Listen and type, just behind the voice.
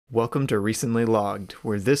Welcome to Recently Logged,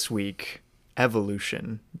 where this week,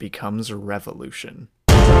 evolution becomes revolution.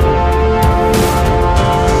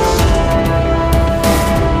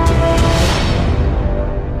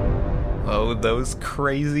 Oh, those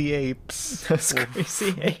crazy apes. Those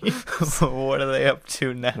crazy apes. What are they up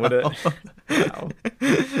to now? Wow.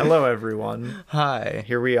 Hello, everyone. Hi.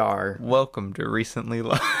 Here we are. Welcome to Recently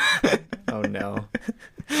Logged. Oh, no.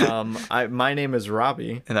 My name is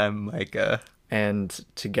Robbie. And I'm Micah. And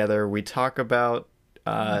together we talk about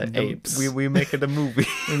apes. We make it a movie.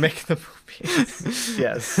 We make the movies.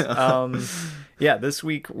 Yes. Yeah, this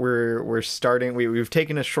week we're starting. We've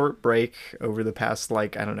taken a short break over the past,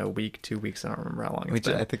 week, 2 weeks. I don't remember how long it's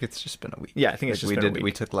been. I think it's just been a week. Yeah, I think it's just been a week.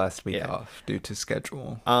 We took last week off due to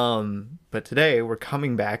schedule. But today we're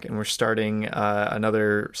coming back and we're starting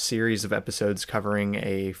another series of episodes covering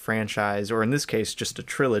a franchise, or in this case, just a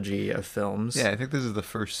trilogy of films. Yeah, I think this is the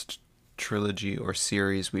first trilogy or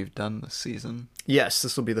series we've done this season. Yes,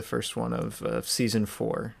 this will be the first one of season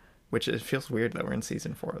 4. Which it feels weird that we're in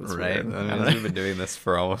season 4. That's right. Weird. I mean, we've been doing this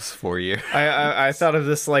for almost 4 years. I thought of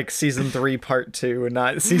this like season 3 part 2 and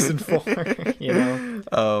not season 4, you know?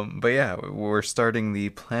 But yeah, we're starting the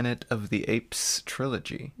Planet of the Apes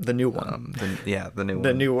trilogy. The new one. The new one.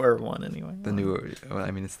 The newer one, anyway. The newer, well,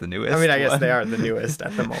 I mean, it's the newest. I mean, I guess they are the newest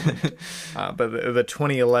at the moment. But the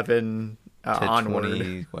 2011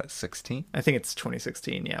 onward. 16? I think it's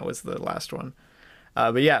 2016, was the last one.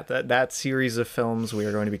 But yeah, that series of films, we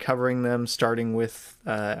are going to be covering them, starting with,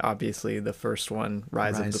 obviously, the first one,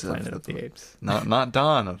 Rise of the Planet of the Apes. Not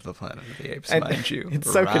Dawn of the Planet of the Apes, mind you.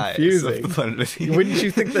 It's so confusing. Of the Planet of the Apes. Wouldn't you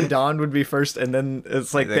think the dawn would be first, and then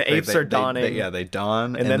it's like the apes are dawning? They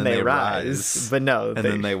dawn, and then they rise. But no. And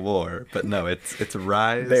then they war. But no, it's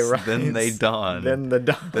rise, they rise, then they dawn. Then the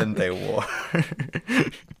dawn. Then they war.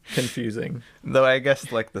 Confusing. Though I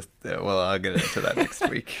guess, I'll get into that next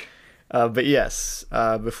week. But yes,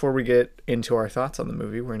 before we get into our thoughts on the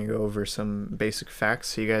movie, we're going to go over some basic facts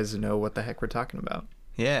so you guys know what the heck we're talking about.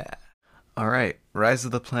 Yeah. All right. Rise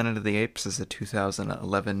of the Planet of the Apes is a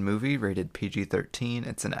 2011 movie rated PG-13.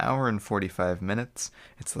 It's an hour and 45 minutes.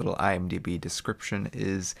 Its little IMDb description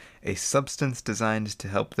is, a substance designed to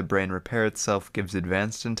help the brain repair itself gives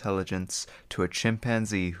advanced intelligence to a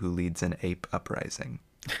chimpanzee who leads an ape uprising.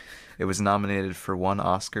 It was nominated for 1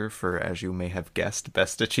 Oscar for, as you may have guessed,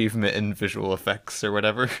 Best Achievement in Visual Effects or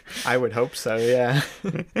whatever. I would hope so, yeah.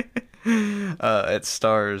 It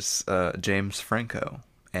stars James Franco,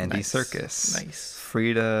 Andy Serkis,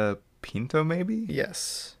 Frida Pinto, maybe?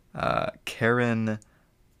 Yes. Karen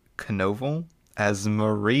Knovel as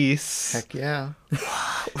Maurice. Heck yeah.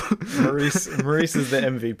 Maurice is the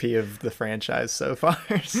MVP of the franchise so far.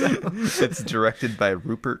 So. It's directed by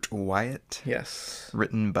Rupert Wyatt. Yes.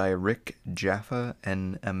 Written by Rick Jaffa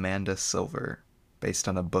and Amanda Silver. Based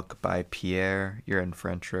on a book by Pierre. You're in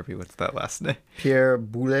French, Ruby. What's that last name? Pierre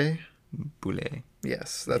Boulet. Boulet.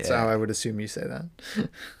 Yes, that's how I would assume you say that.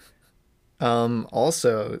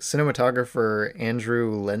 Also, cinematographer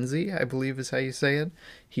Andrew Lindsay, I believe is how you say it.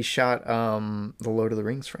 He shot the Lord of the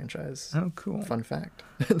Rings franchise. Oh, cool. Fun fact.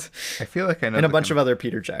 I feel like I know. And a bunch of other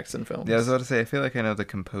Peter Jackson films. Yeah, I was about to say, I feel like I know the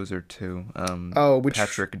composer too.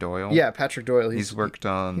 Patrick Doyle. Yeah, Patrick Doyle. He's worked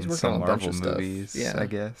on some Marvel movies, I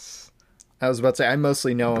guess. I was about to say, I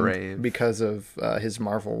mostly know him because of his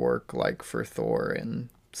Marvel work, like for Thor and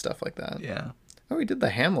stuff like that. Yeah. Oh, he did the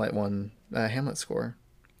Hamlet one, Hamlet score.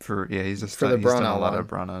 He's done a lot of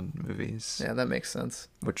Branagh movies. Yeah, that makes sense.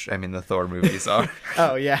 Which, I mean, the Thor movies are.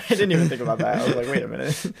 Oh, yeah, I didn't even think about that. I was like, wait a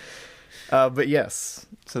minute. But yes.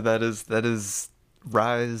 So that is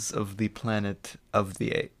Rise of the Planet of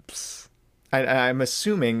the Apes. I'm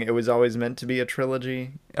assuming it was always meant to be a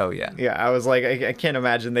trilogy. Oh, yeah. Yeah, I was like, I can't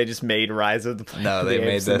imagine they just made Rise of the Planet of the Apes. No,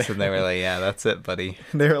 they made this and they were like, yeah, that's it, buddy.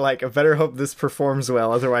 They were like, I better hope this performs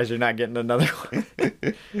well, otherwise you're not getting another one.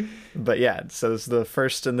 But yeah, so it's the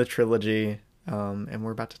first in the trilogy, and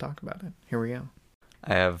we're about to talk about it. Here we go.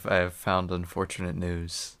 I have found unfortunate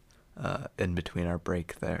news in between our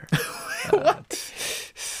break there. What?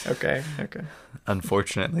 Okay.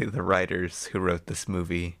 Unfortunately, the writers who wrote this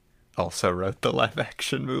movie also wrote the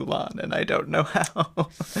live-action Mulan, and I don't know how.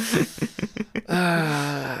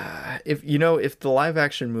 If the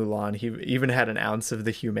live-action Mulan, he even had an ounce of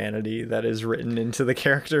the humanity that is written into the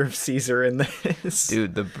character of Caesar in this.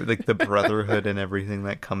 Dude, the brotherhood and everything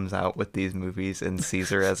that comes out with these movies, and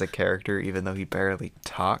Caesar as a character, even though he barely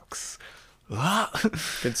talks.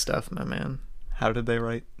 Good stuff, my man. How did they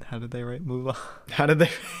write Mulan? How did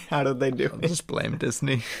they do it? Just blame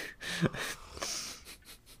Disney.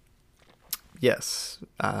 Yes.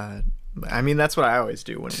 I mean, that's what I always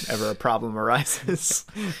do whenever a problem arises.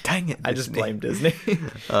 Dang it, I just blame Disney.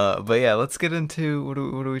 But yeah, let's get into what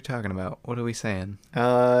are we talking about? What are we saying?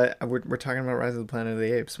 We're talking about Rise of the Planet of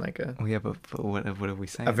the Apes, Micah. Yeah, but what are we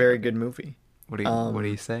saying? A very good movie. What are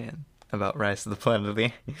you saying about Rise of the Planet of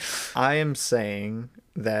the Apes? I am saying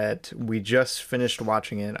that we just finished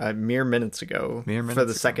watching it mere minutes ago for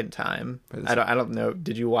the second time. I don't know.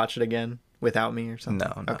 Did you watch it again without me or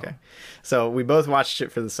something? No. Okay. So we both watched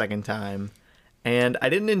it for the second time, and I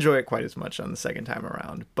didn't enjoy it quite as much on the second time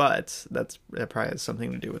around, but that probably has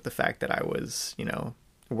something to do with the fact that I was,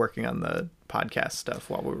 working on the podcast stuff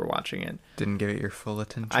while we were watching it. Didn't give it your full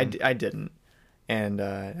attention? I didn't. And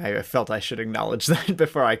I felt I should acknowledge that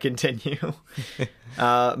before I continue.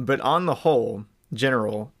 But on the whole,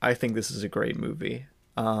 general, I think this is a great movie.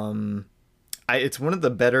 It's one of the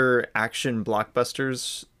better action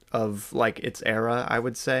blockbusters of like its era, I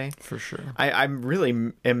would say. For sure. I'm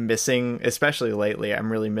really am missing, especially lately,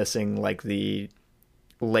 I'm really missing like the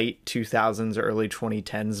late 2000s, early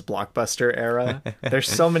 2010s blockbuster era. There's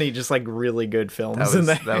so many just like really good films in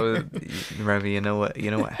there. That was, Ravi, you know what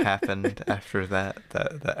happened after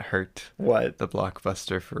that hurt What? the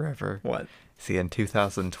blockbuster forever? What? See, in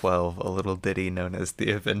 2012, a little ditty known as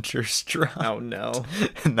The Avengers dropped. Oh, no.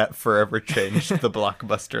 And that forever changed the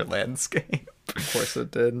blockbuster landscape. Of course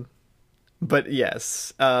it did. But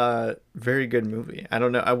yes, very good movie. I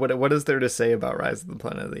don't know. What is there to say about Rise of the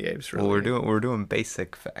Planet of the Apes, really? Well, we're doing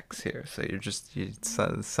basic facts here, so you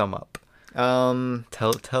sum up.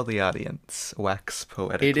 Tell the audience, wax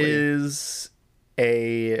poetically. It is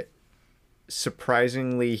a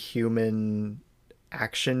surprisingly human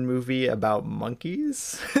action movie about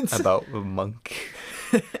monkeys. About a monk.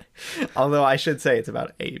 Although I should say it's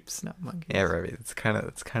about apes, not monkeys. Yeah, right. It's kind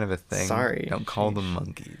of a thing. Sorry. Don't call them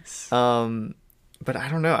monkeys. But I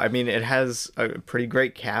don't know. I mean, it has a pretty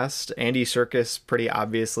great cast. Andy Serkis, pretty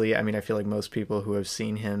obviously. I mean, I feel like most people who have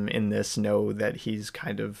seen him in this know that he's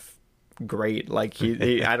kind of great. Like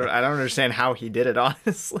I don't understand how he did it,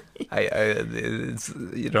 honestly.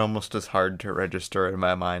 It almost is hard to register in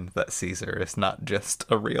my mind that Caesar is not just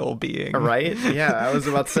a real being. Right? Yeah, I was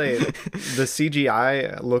about to say the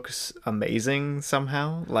CGI looks amazing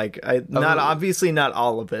somehow. Like obviously not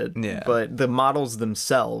all of it, yeah, but the models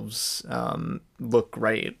themselves look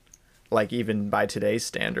great. Like even by today's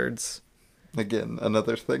standards. Again,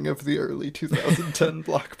 another thing of the early 2010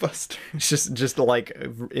 blockbuster. Just like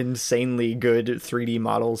insanely good 3D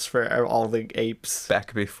models for all the apes.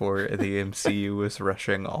 Back before the MCU was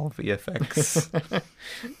rushing all VFX.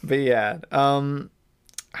 But yeah,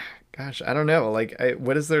 gosh, I don't know. Like,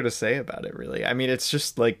 what is there to say about it, really? I mean, it's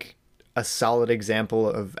just like a solid example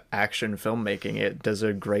of action filmmaking. It does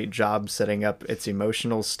a great job setting up its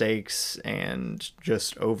emotional stakes and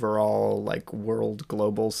just overall like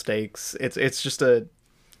global stakes. It's just a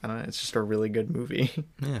really good movie.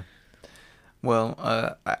 Yeah. Well,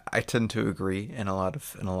 I tend to agree in a lot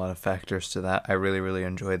of factors to that. I really, really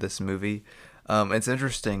enjoy this movie. It's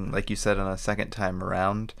interesting, like you said, on a second time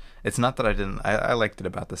around. It's not that I didn't. I liked it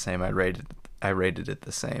about the same. I rated it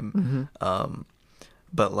the same. Mm-hmm.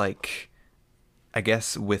 But like, I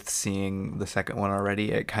guess with seeing the second one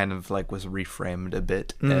already, it kind of like was reframed a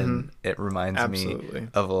bit, and it reminds me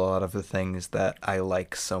of a lot of the things that I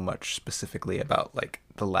like so much, specifically about like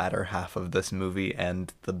the latter half of this movie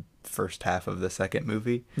and the first half of the second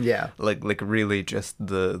movie. Yeah, like really just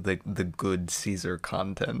the good Caesar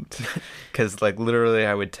content, because like literally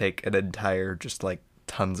I would take an entire just like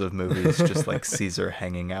tons of movies just like Caesar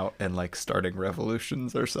hanging out and like starting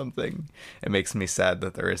revolutions or something. It makes me sad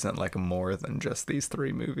that there isn't like more than just these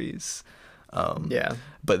three movies. Yeah,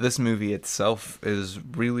 but this movie itself is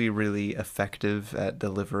really, really effective at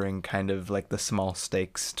delivering kind of like the small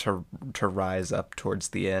stakes to rise up towards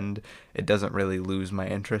the end. It doesn't really lose my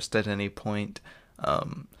interest at any point.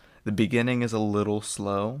 The beginning is a little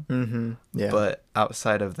slow, yeah, but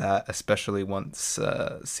outside of that, especially once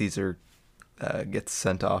Caesar gets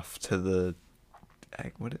sent off to the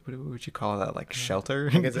what would you call that, like shelter?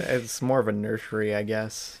 I guess it's more of a nursery, I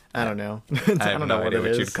guess. I don't know. I have no idea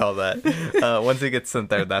what you'd call that. Once he gets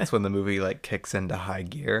sent there, that's when the movie like kicks into high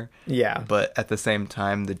gear. Yeah. But at the same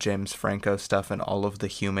time, the James Franco stuff and all of the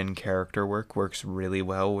human character work works really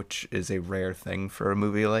well, which is a rare thing for a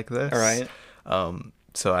movie like this. All right.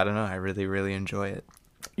 So I don't know. I really, really enjoy it.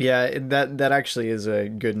 Yeah, that actually is a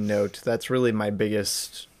good note. That's really my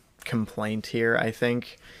biggest complaint here, I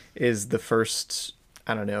think, is the first,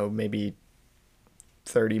 I don't know, maybe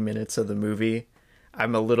 30 minutes of the movie.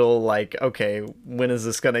 I'm a little like, okay, when is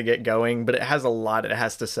this going to get going? But it has a lot it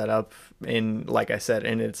has to set up in, like I said,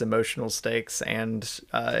 in its emotional stakes, and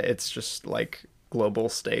it's just like global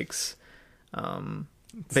stakes.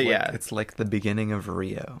 It's But like, yeah. it's like the beginning of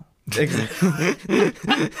Rio.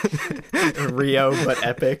 Rio, but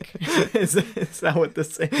epic. Is that what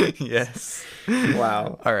this is? Yes.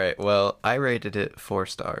 Wow. All right. Well, I rated it 4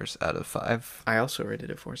 stars out of 5. I also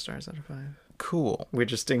rated it 4 stars out of 5. Cool. We're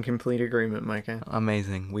just in complete agreement, Micah.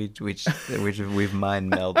 Amazing. We've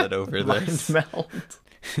mind melded over this. Mind meld.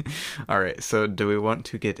 All right. So, do we want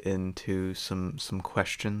to get into some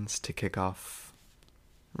questions to kick off?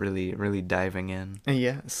 Really diving in.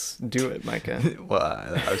 Yes, do it, Micah. Well,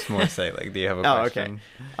 I was more saying, like, do you have a Oh, question?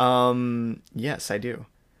 okay. Yes, I do.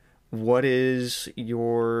 What is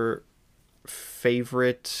your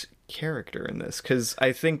favorite character in this? Because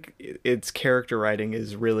I think its character writing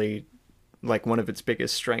is really like one of its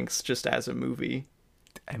biggest strengths, just as a movie.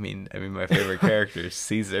 I mean, my favorite character is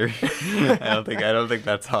Caesar. I don't think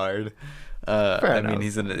that's hard. I mean,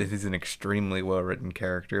 he's an extremely well written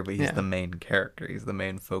character, but he's the main character. He's the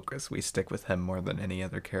main focus. We stick with him more than any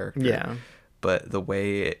other character. Yeah. But the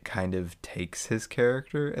way it kind of takes his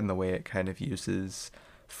character and the way it kind of uses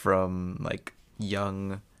from like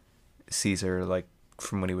young Caesar, like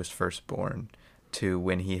from when he was first born, to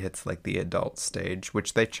when he hits like the adult stage,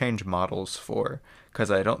 which they change models for,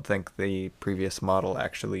 because I don't think the previous model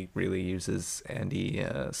actually really uses Andy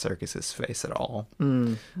Serkis's face at all.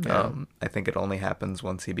 Yeah. I think it only happens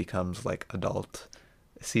once he becomes like adult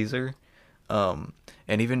Caesar. And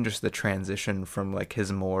even just the transition from like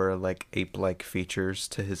his more like ape-like features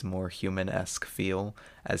to his more human-esque feel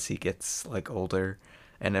as he gets like older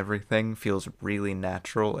and everything feels really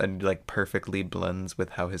natural and like perfectly blends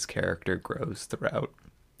with how his character grows throughout.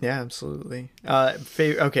 Yeah, absolutely.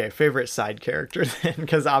 Favorite side character then,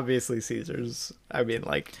 because obviously Caesar's. I mean,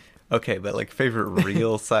 like. Okay, but like favorite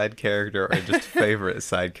real side character or just favorite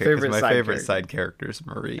side character? My favorite side character is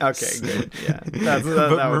Maurice. Okay, good. Yeah,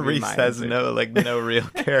 but Maurice has no real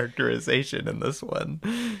characterization in this one.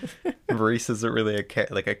 Maurice isn't really a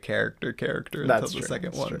character until the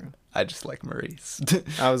second one. True. I just like Maurice.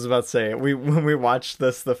 I was about to say when we watched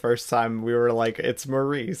this the first time, we were like, "It's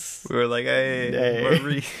Maurice." We were like, "Hey.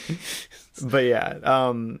 Maurice." But yeah,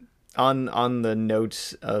 on the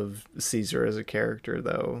note of Caesar as a character,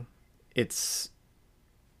 though, it's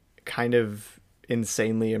kind of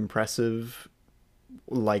insanely impressive,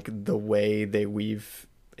 like the way they weave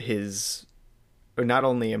his not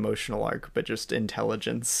only emotional arc but just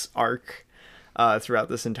intelligence arc throughout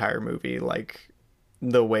this entire movie. Like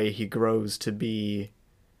the way he grows to be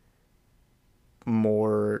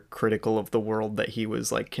more critical of the world that he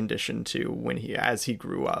was like conditioned to as he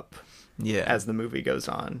grew up. Yeah, as the movie goes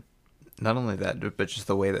on. Not only that, but just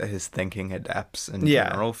the way that his thinking adapts in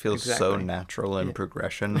general feels so natural in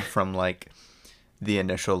progression from like the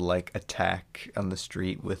initial like attack on the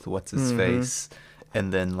street with what's his face,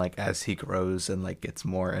 and then like as he grows and like gets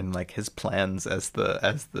more, and like his plans as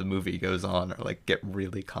the movie goes on are like get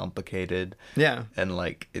really complicated. Yeah, and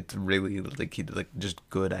like it's really like he like just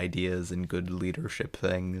good ideas and good leadership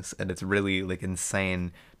things, and it's really like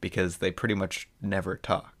insane because they pretty much never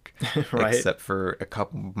talk, right? Except for a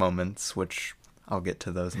couple moments, which I'll get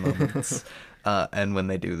to those moments, and when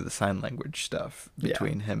they do the sign language stuff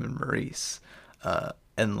between him and Maurice,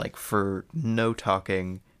 and like for no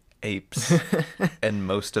talking apes and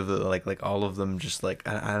most of the like all of them just like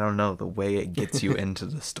I don't know, the way it gets you into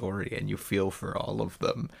the story and you feel for all of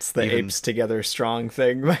them. It's the apes together strong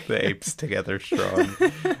thing. The apes together strong.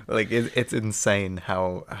 Like it's insane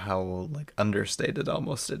how like understated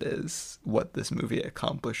almost it is what this movie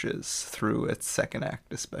accomplishes through its second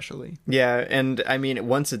act especially. Yeah, and I mean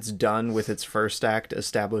once it's done with its first act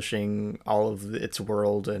establishing all of its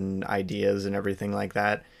world and ideas and everything like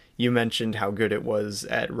that, you mentioned how good it was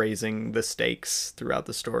at raising the stakes throughout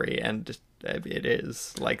the story, and it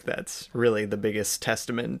is. Like, that's really the biggest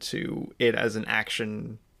testament to it as an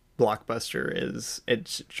action blockbuster is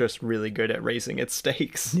it's just really good at raising its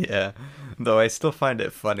stakes. Yeah. Though I still find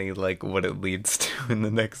it funny, like, what it leads to in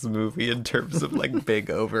the next movie in terms of, like,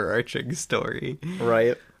 big overarching story.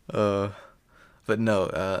 Right. But no,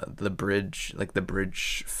 the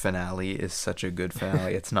bridge finale is such a good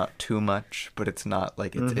finale. It's not too much, but it's not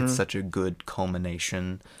like it's such a good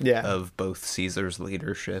culmination of both Caesar's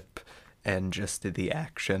leadership and just the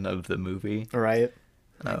action of the movie. Right.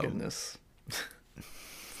 My goodness.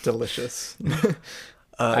 Delicious.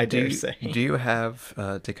 I dare say. Do you have,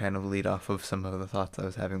 to kind of lead off of some of the thoughts I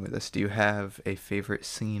was having with this, do you have a favorite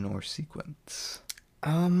scene or sequence?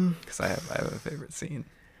 Because I have a favorite scene.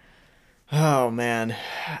 Oh, man.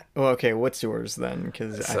 Well, okay, what's yours then?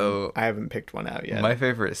 Because I haven't picked one out yet. My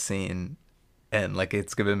favorite scene, and like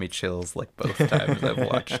it's given me chills like both times I've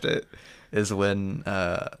watched it, is when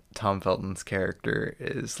Tom Felton's character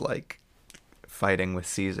is like fighting with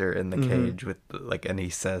Caesar in the cage with like, and he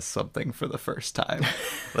says something for the first time.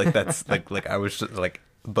 Like that's like I was just like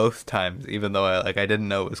both times, even though I didn't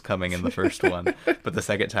know it was coming in the first one, but the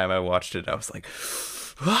second time I watched it, I was like,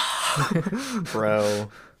 bro,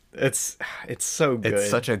 it's so good.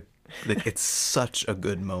 It's such a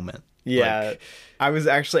good moment. Yeah, I was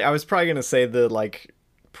probably gonna say the like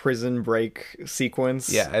prison break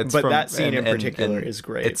sequence. Yeah, but that scene in particular is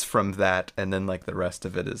great. It's from that, and then like the rest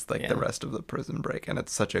of it is like the rest of the prison break, and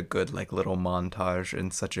it's such a good like little montage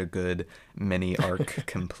and such a good mini arc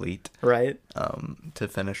complete. Right. To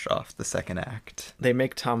finish off the second act. They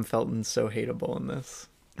make Tom Felton so hateable in this.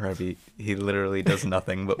 Right, he literally does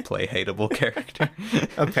nothing but play hateable character.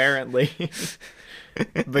 Apparently.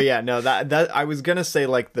 But yeah, no, that I was gonna say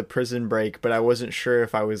like the prison break, but I wasn't sure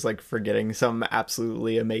if I was like forgetting some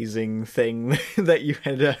absolutely amazing thing that you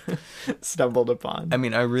had stumbled upon. I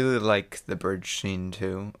mean, I really like the bridge scene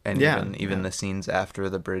too, and even the scenes after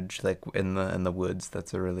the bridge, like in the woods.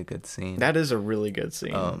 That's a really good scene. That is a really good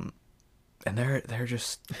scene. And there are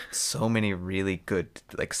just so many really good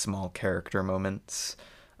like small character moments.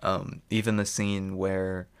 Even the scene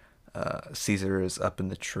where Caesar is up in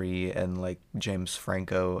the tree and like James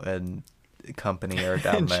Franco and company are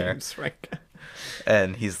down there. James Franco.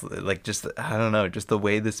 And he's like, just, I don't know, just the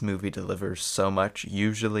way this movie delivers so much,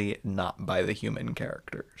 usually not by the human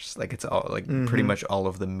characters. Like it's all like pretty much all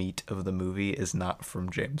of the meat of the movie is not from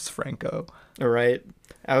James Franco. All right.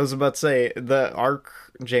 I was about to say the arc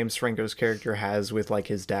James Franco's character has with like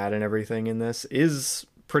his dad and everything in this is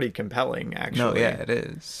pretty compelling, actually. No, yeah, it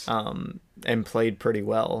is. And played pretty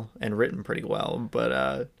well and written pretty well,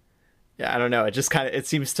 but yeah, I don't know. It just it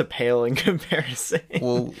seems to pale in comparison.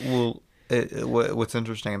 Well, what's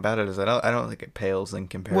interesting about it is I don't think it pales in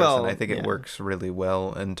comparison. Well, I think it works really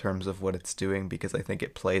well in terms of what it's doing, because I think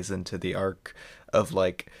it plays into the arc of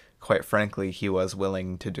like, quite frankly, he was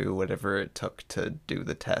willing to do whatever it took to do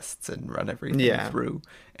the tests and run everything through.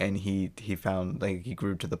 And he found, like, he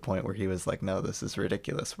grew to the point where he was like, no, this is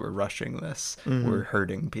ridiculous. We're rushing this. We're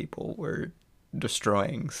hurting people. We're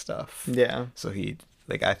destroying stuff. Yeah. So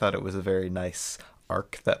I thought it was a very nice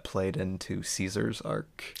arc that played into Caesar's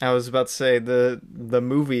arc. I was about to say the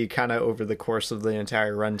movie kind of over the course of the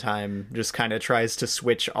entire runtime just kind of tries to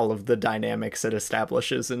switch all of the dynamics it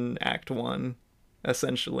establishes in Act 1.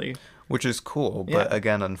 Essentially, which is cool, but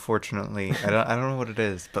again, unfortunately, I don't know what it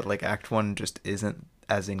is, but like Act 1 just isn't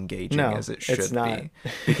as engaging as it should be.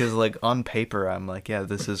 Because like on paper, I'm like, yeah,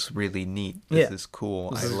 this is really neat. This is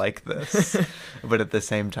cool. I like this. But at the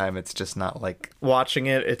same time, it's just not like watching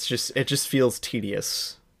it. It just feels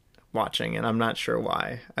tedious watching, and I'm not sure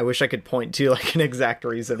why. I wish I could point to like an exact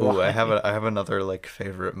reason why. I have another like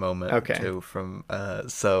favorite moment too from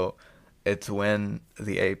so. It's when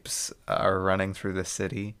the apes are running through the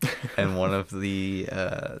city, and one of the,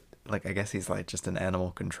 like, I guess he's like just an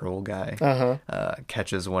animal control guy,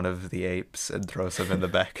 catches one of the apes and throws him in the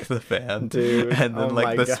back of the van. Dude, and then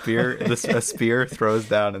a spear throws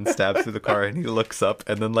down and stabs through the car, and he looks up,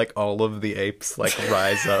 and then like all of the apes like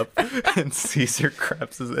rise up, and Caesar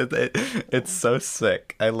grabs it. It's so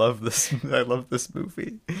sick. I love this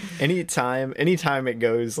movie. Anytime it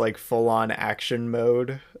goes like full on action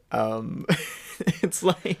mode, it's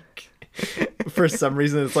like, for some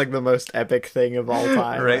reason, it's like the most epic thing of all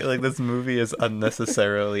time. Right? Like, this movie is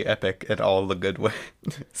unnecessarily epic in all the good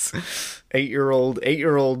ways.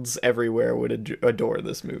 8-year-olds everywhere would adore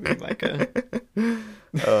this movie, Micah.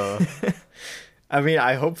 I mean,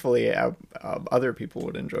 hopefully other people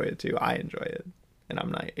would enjoy it too. I enjoy it, and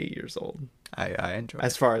I'm not 8 years old. I enjoy it.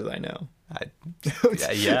 As far as I know.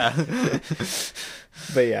 Yeah.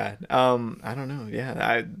 But yeah, I don't know.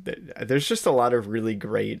 Yeah, there's just a lot of really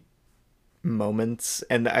great moments,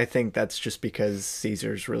 and I think that's just because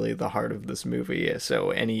Caesar's really the heart of this movie.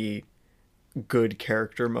 So any good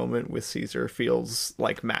character moment with Caesar feels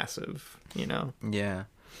like massive, you know? Yeah.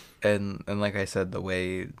 And like I said, the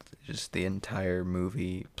way just the entire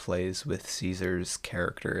movie plays with Caesar's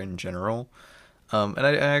character in general. And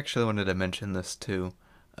I actually wanted to mention this too,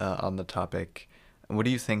 on the topic. What do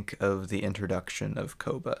you think of the introduction of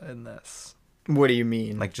Koba in this? What do you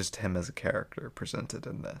mean? Like, just him as a character presented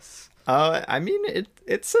in this. I mean,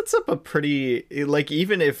 it sets up a pretty, like,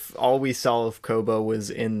 even if all we saw of Koba was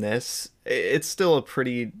in this, it's still a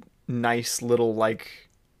pretty nice little, like,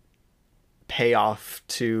 payoff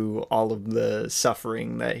to all of the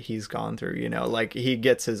suffering that he's gone through, you know? Like, he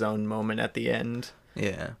gets his own moment at the end.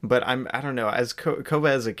 Yeah. But I don't know, as Koba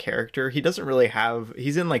as a character, he doesn't really have,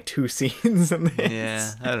 he's in like 2 scenes in this.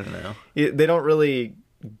 Yeah, I don't know. They don't really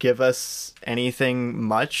give us anything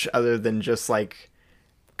much other than just like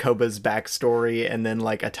Koba's backstory and then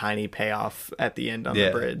like a tiny payoff at the end on the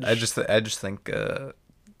bridge. I just think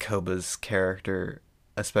Koba's character,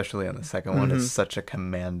 especially on the second one, is such a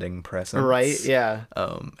commanding presence. Right? Yeah.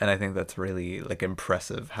 And I think that's really like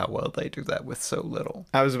impressive how well they do that with so little.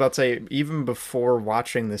 I was about to say, even before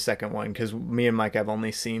watching the second one, because me and Mike have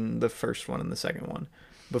only seen the first one and the second one.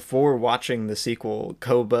 Before watching the sequel,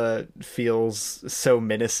 Koba feels so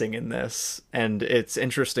menacing in this. And it's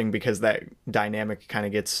interesting because that dynamic kind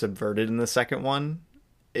of gets subverted in the second one.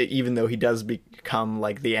 Even though he does become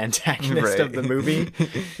like the antagonist of the movie,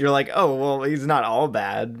 you're like, oh, well, he's not all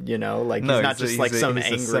bad, you know, like he's not just like some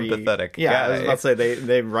angry, sympathetic guy. I was about to say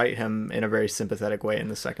they write him in a very sympathetic way in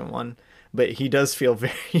the second one, but he does feel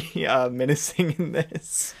very menacing in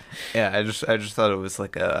this. Yeah, I just thought it was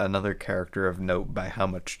like another character of note by how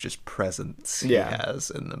much just presence he has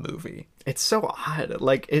in the movie. It's so odd,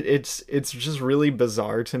 like it's just really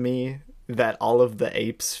bizarre to me that all of the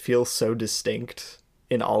apes feel so distinct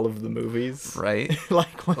in all of the movies, right?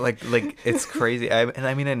 like it's crazy.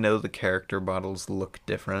 I mean, I know the character models look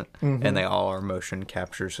different, and they all are motion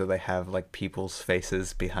capture, so they have like people's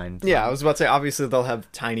faces behind them. Yeah, I was about to say, obviously they'll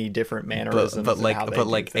have tiny different mannerisms.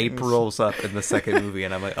 But Ape rolls up in the second movie,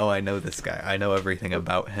 and I'm like, oh, I know this guy. I know everything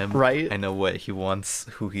about him. Right? I know what he wants,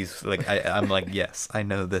 who he's like. I'm like, yes, I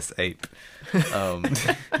know this ape.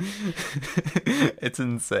 It's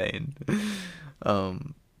insane.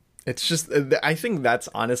 It's just, I think that's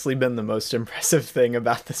honestly been the most impressive thing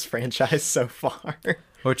about this franchise so far.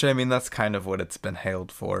 Which, I mean, that's kind of what it's been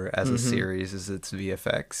hailed for as a series, is its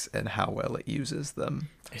VFX and how well it uses them.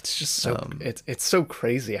 It's just so, it's so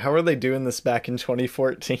crazy. How are they doing this back in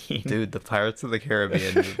 2014? Dude, the Pirates of the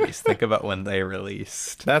Caribbean movies, think about when they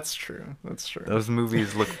released. That's true. That's true. Those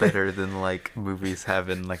movies look better than, like, movies have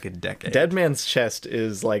in, like, a decade. Dead Man's Chest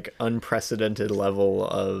is, like, unprecedented level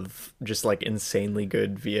of just, like, insanely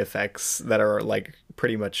good VFX that are, like,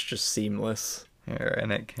 pretty much just seamless. Here,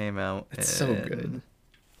 and it came out so good.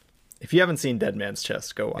 If you haven't seen Dead Man's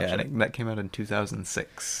Chest, go watch it. Yeah, and that came out in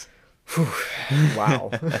 2006. Wow.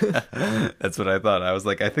 That's what I thought. I was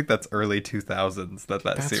like, I think that's early 2000s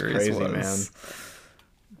that's series crazy, was.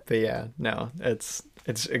 Man. But yeah, no, it's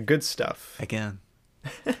good stuff. Again,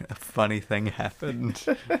 a funny thing happened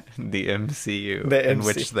in the MCU, in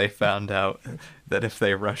which they found out that if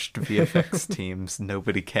they rushed VFX teams,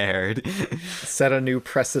 nobody cared. Set a new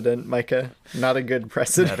precedent, Micah. Not a good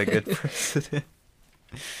precedent. Not a good precedent.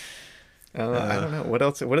 I don't know what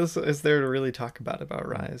else. What is there to really talk about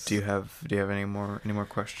Rise? Do you have any more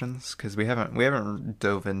questions? Because we haven't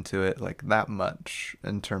dove into it like that much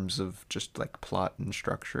in terms of just like plot and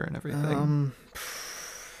structure and everything.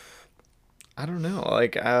 I don't know.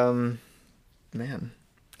 Like man,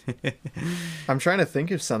 I'm trying to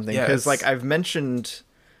think of something because like I've mentioned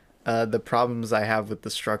the problems I have with the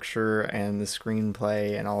structure and the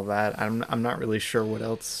screenplay and all that. I'm not really sure what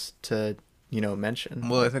else to mention.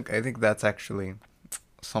 Well, I think that's actually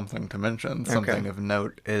something to mention. Something of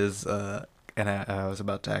note is, and I was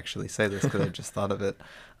about to actually say this because I just thought of it.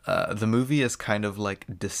 The movie is kind of like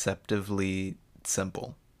deceptively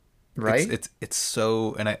simple, right? It's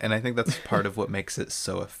so, and I think that's part of what makes it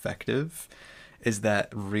so effective, is that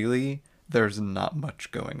really there's not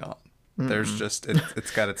much going on. Mm-mm. There's just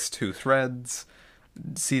it's got its two threads.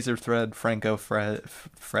 Caesar thread, Franco Fred,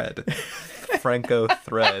 Franco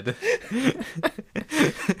thread,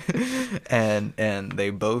 and they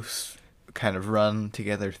both kind of run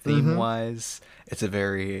together theme wise. It's a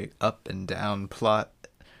very up and down plot,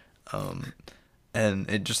 and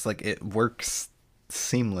it just like it works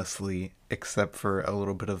seamlessly, except for a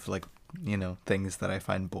little bit of like things that I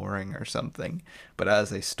find boring or something. But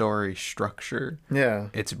as a story structure,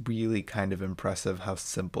 it's really kind of impressive how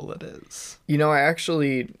simple it is. I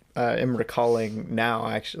actually am recalling now,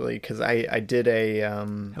 actually, because I did a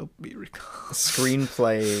help me recall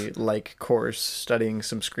screenplay like course studying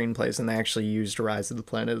some screenplays, and they actually used Rise of the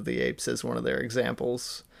Planet of the Apes as one of their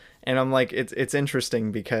examples. And I'm like, it's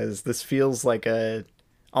interesting because this feels like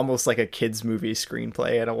almost like a kid's movie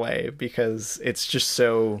screenplay in a way, because it's just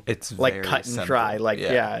so it's like cut and dry. Like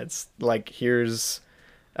it's like here's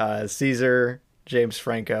Caesar, James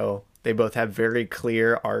Franco. They both have very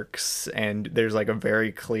clear arcs, and there's like a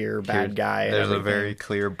very clear bad guy. There's a very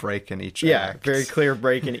clear break in each act. Yeah, very clear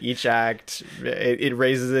break in each act. It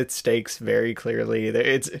raises its stakes very clearly.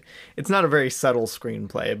 It's not a very subtle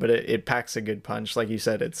screenplay, but it packs a good punch. Like you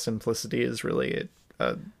said, its simplicity is really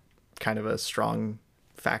kind of a strong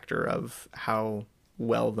factor of how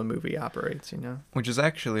well the movie operates, Which is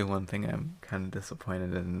actually one thing I'm kind of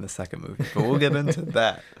disappointed in the second movie, but we'll get into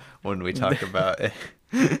that when we talk about it.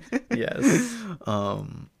 Yes.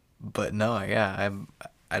 But no, yeah,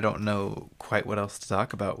 I don't know quite what else to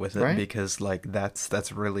talk about with it, Right. because like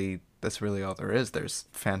that's really all there is. There's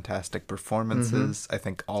fantastic performances. I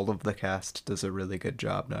think all of the cast does a really good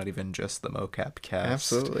job, not even just the mocap cast.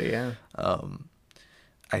 Absolutely, yeah.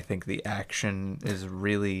 I think the action is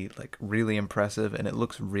really impressive, and it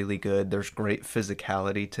looks really good. There's great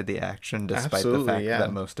physicality to the action, despite Absolutely, the fact yeah.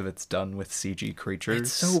 that most of it's done with CG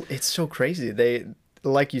creatures. It's so crazy. They,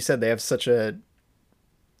 like you said, they have such a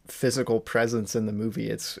physical presence in the movie.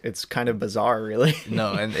 It's kind of bizarre, really.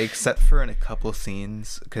 No, and except for in a couple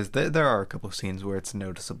scenes, because there are a couple scenes where it's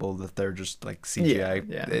noticeable that they're just like CGI.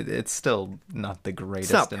 Yeah. It's still not the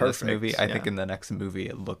greatest not in this perfect, movie. I think yeah. in the next movie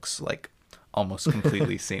it looks like almost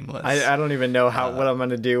completely seamless. I don't even know what I'm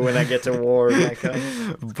gonna do when I get to war, Mecca. It's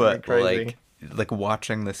gonna be But crazy. like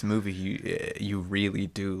watching this movie, you really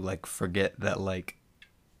do like forget that like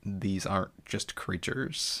these aren't just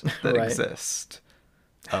creatures that Right. exist.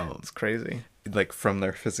 It's crazy. Like from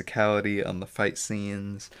their physicality on the fight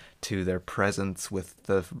scenes to their presence with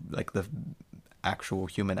the actual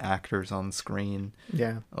human actors on screen.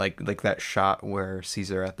 Yeah. Like that shot where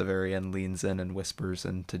Caesar at the very end leans in and whispers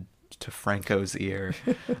into Franco's ear.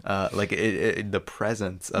 The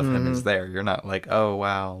presence of him is there. You're not like, oh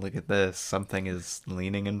wow, look at this, something is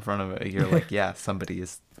leaning in front of it. You're like, yeah, somebody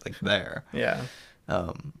is like there. Yeah.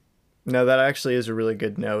 No, that actually is a really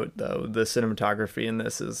good note, though. The cinematography in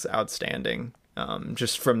this is outstanding.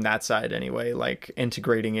 Just from that side, anyway, like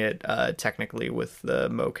integrating it technically with the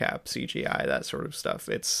mocap, CGI, that sort of stuff.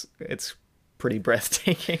 It's pretty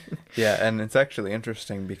breathtaking. Yeah, and it's actually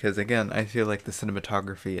interesting because, again, I feel like the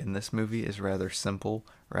cinematography in this movie is rather simple,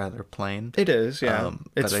 rather plain. It is, yeah.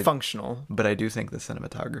 But It's functional. But I do think the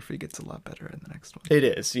cinematography gets a lot better in the next one. It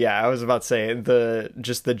is, yeah. I was about to say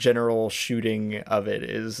the general shooting of it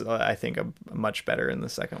is, I think, a much better in the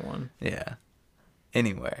second one. Yeah.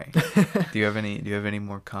 Anyway, do you have any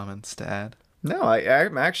more comments to add? No,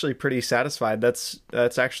 I'm actually pretty satisfied. That's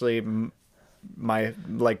actually my,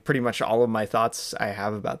 like, pretty much all of my thoughts I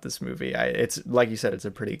have about this movie. It's like you said, it's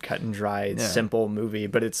a pretty cut and dry, Yeah. simple movie,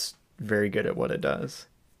 but it's very good at what it does.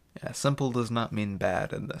 Yeah, simple does not mean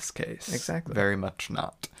bad in this case. Exactly. Very much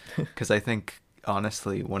not. Because I think,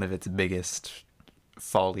 honestly, one of its biggest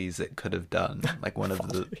follies it could have done, like one of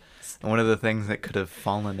the things that could have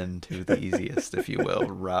fallen into the easiest, if you will,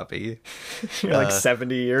 Robbie, You're like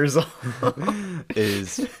 70 years old.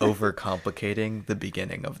 is overcomplicating the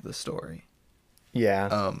beginning of the story.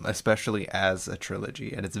 Yeah. Especially as a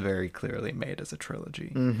trilogy, and it's very clearly made as a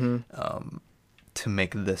trilogy. To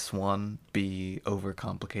make this one be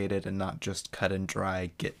overcomplicated and not just cut and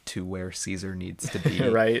dry, get to where Caesar needs to be,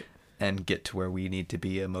 Right. and get to where we need to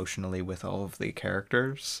be emotionally with all of the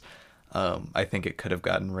characters. I think it could have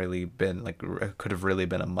really been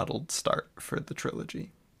a muddled start for the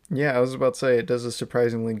trilogy. Yeah, I was about to say it does a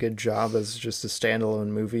surprisingly good job as just a standalone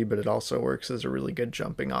movie, but it also works as a really good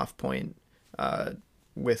jumping off point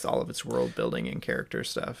with all of its world building and character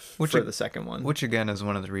stuff for the second one. Which again is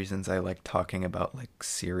one of the reasons I like talking about like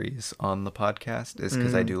series on the podcast, is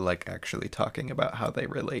because I do like actually talking about how they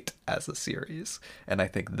relate as a series. And I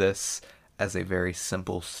think this, as a very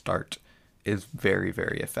simple start, is very,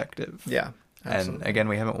 very effective. Yeah. Absolutely. And again,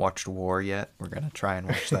 we haven't watched War yet. We're gonna try and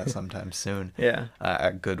watch that sometime soon. Yeah.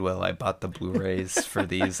 At Goodwill, I bought the Blu-rays for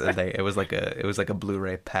these. And it was like a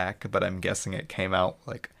Blu-ray pack, but I'm guessing it came out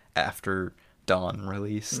like after Dawn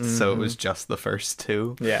released, so it was just the first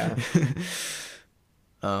two. Yeah.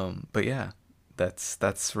 But yeah,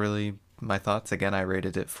 that's really my thoughts. Again, I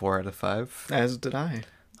rated it 4 out of 5. As did I.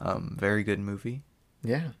 Very good movie.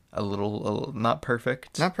 Yeah. A little not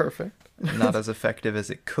perfect. Not perfect. Not as effective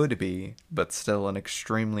as it could be, but still an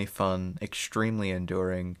extremely fun, extremely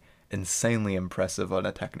enduring, insanely impressive on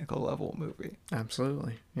a technical level movie.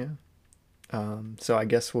 Absolutely. Yeah. So I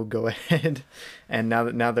guess we'll go ahead, and now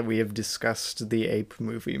that we have discussed the Ape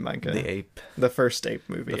movie, Micah, the first Ape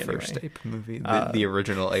movie, first Ape movie, the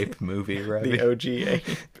original Ape movie, right? The OG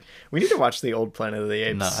Ape. We need to watch the old Planet of the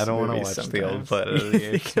Apes. No, I don't want to watch the old Planet of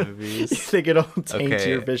the Apes movies. You think it'll taint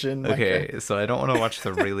your vision? Okay, so I don't want to watch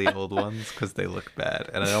the really old ones because they look bad,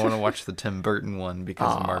 and I don't want to watch the Tim Burton one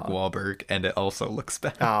because of Mark Wahlberg, and it also looks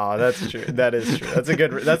bad. Oh, that's true. That is true.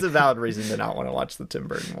 That's a valid reason to not want to watch the Tim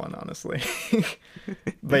Burton one, honestly.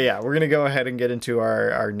 But yeah, we're gonna go ahead and get into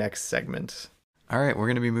our next segment. All right, we're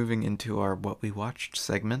going to be moving into our What We Watched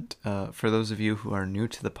segment. For those of you who are new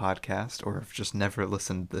to the podcast or have just never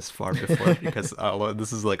listened this far before, because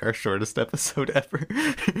this is like our shortest episode ever.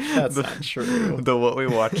 That's not true. The What We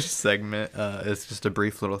Watched segment is just a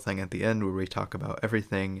brief little thing at the end where we talk about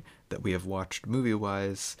everything that we have watched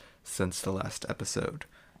movie-wise since the last episode.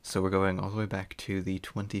 So we're going all the way back to the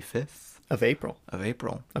 25th of April of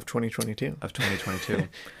April of 2022. of 2022.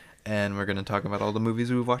 And we're going to talk about all the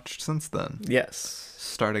movies we've watched since then. Yes.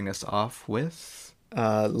 Starting us off with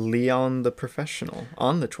Leon the Professional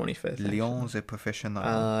on the 25th. Leon the Professionnel.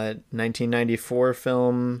 1994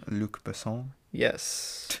 film. Luc Besson.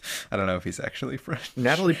 Yes. I don't know if he's actually French.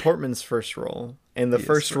 Natalie Portman's first role. And the He is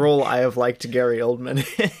first French. role I have liked Gary Oldman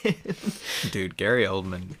in. Dude, Gary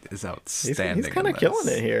Oldman is outstanding. He's kind of in this. killing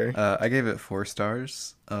it here. I gave it 4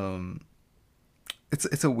 stars.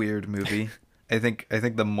 It's a weird movie. I think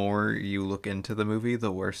the more you look into the movie,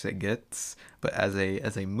 the worse it gets. But as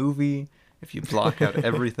a movie, if you block out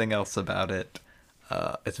everything else about it,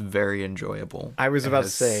 it's very enjoyable. I was It about to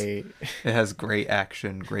has- say, it has great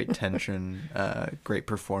action, great tension, great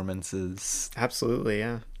performances. absolutely,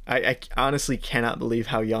 yeah. I honestly cannot believe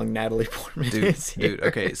how young Natalie Portman is here. Dude,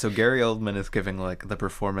 okay, so Gary Oldman is giving like the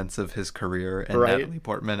performance of his career, and Right. Natalie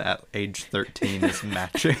Portman at age 13 is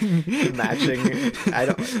matching. Matching. I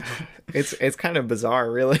don't. It's kind of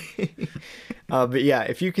bizarre, really. But yeah,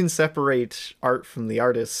 if you can separate art from the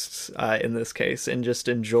artists in this case, and just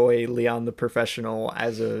enjoy Leon the Professional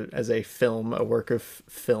as a film, a work of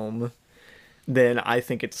film, then I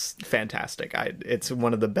think it's fantastic. It's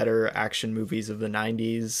one of the better action movies of the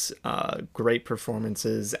 90s. Great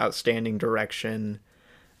performances, outstanding direction.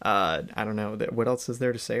 I don't know. What else is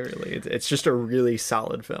there to say, really? It's just a really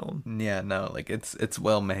solid film. Yeah, no, like it's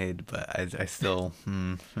well made, but I still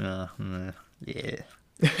yeah.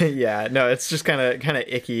 Yeah, no, it's just kind of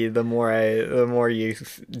icky the more you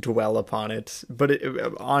dwell upon it. But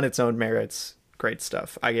on its own merits, great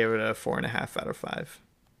stuff. I gave it a 4.5 out of 5.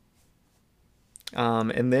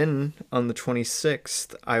 And then on the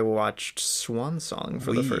 26th, I watched Swan Song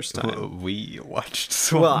for the first time. We watched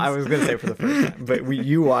Swan Well, I was gonna say for the first time, but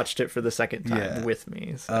you watched it for the second time Yeah. with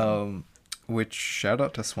me. So. Which shout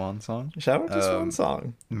out to Swan Song. Shout out to Swan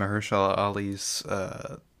Song. Mahershala Ali's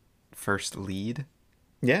first lead,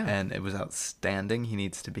 Yeah, and it was outstanding. He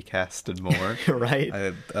needs to be casted more. right.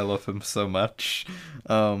 I love him so much.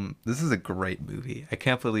 This is a great movie. I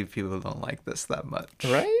can't believe people don't like this that much.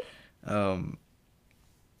 Right.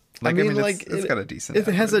 Like, it's it, got a decent. It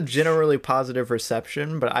has a average. generally positive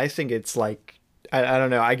reception, but I think it's like I don't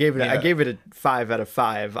know. I gave it a 5 out of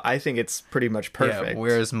 5. I think it's pretty much perfect. Yeah,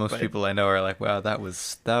 whereas most but- people I know are like, "Wow, that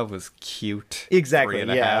was cute." Exactly.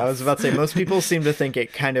 3.5. Yeah, I was about to say most people seem to think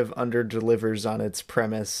it kind of under delivers on its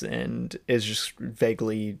premise and is just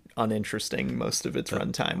vaguely uninteresting most of its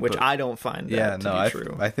runtime, which I don't find that Yeah, to no, be I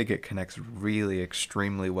true. I think it connects really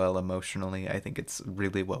extremely well emotionally. I think it's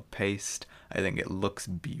really well paced. I think it looks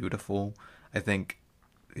beautiful. I think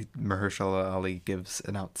Mahershala Ali gives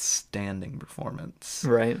an outstanding performance.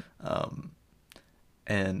 Right.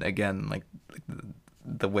 And again, like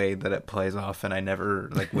the way that it plays off, and I never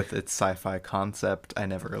like with its sci-fi concept, I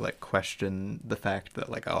never like question the fact that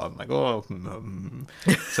like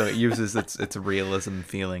so it uses its realism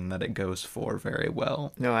feeling that it goes for very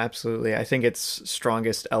well. No, absolutely. I think its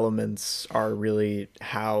strongest elements are really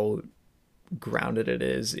how grounded it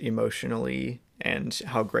is emotionally and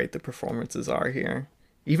how great the performances are here.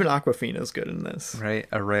 Even Awkwafina's good in this. Right,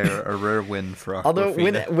 a rare win for Awkwafina. Although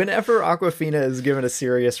whenever Awkwafina is given a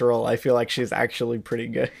serious role, I feel like she's actually pretty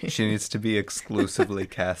good. She needs to be exclusively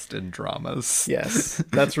cast in dramas. Yes,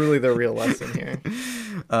 that's really the real lesson here.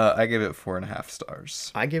 I gave it 4.5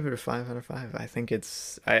 stars. I give it a 5 out of 5. I think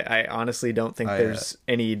it's. I honestly don't think I, there's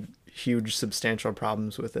any huge substantial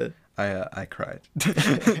problems with it. I cried.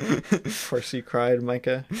 Of course, you cried,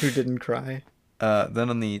 Micah. Who didn't cry? Then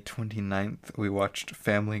on the 29th, we watched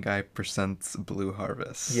Family Guy Presents Blue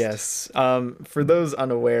Harvest. Yes. For those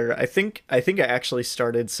unaware, I think I actually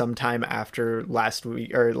started sometime after last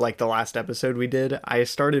week, or like the last episode we did. I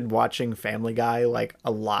started watching Family Guy like a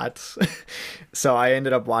lot, so I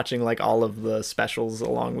ended up watching like all of the specials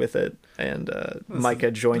along with it. And Micah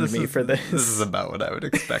joined me for this. This is about what I would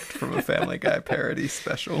expect from a Family Guy parody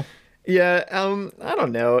special. Yeah. I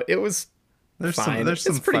don't know. It was. There's fine. there's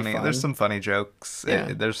some It's pretty funny fun. there's some funny jokes.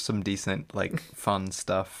 Yeah. There's some decent like fun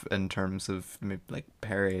stuff in terms of like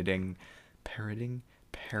parodying,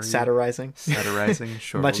 Satirizing.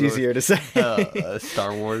 sure. Much easier to say.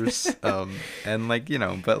 Star Wars, and like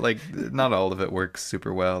but like not all of it works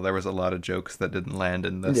super well. There was a lot of jokes that didn't land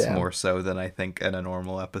in this Yeah. more so than I think in a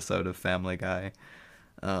normal episode of Family Guy.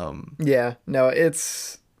 Yeah, no,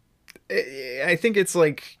 I think it's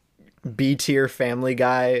like B tier Family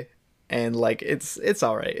Guy, and like it's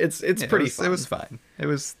all right. It's Yeah, pretty it fun. was fine. It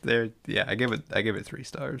was there. Yeah, I gave it 3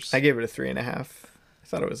 stars. I gave it a 3.5.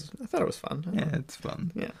 I thought it was fun. I don't Yeah, know. it's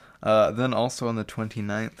fun. Yeah. Then also on the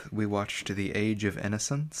 29th, we watched The Age of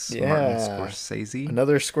Innocence, Yeah. Martin Scorsese.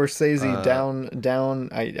 Another Scorsese down.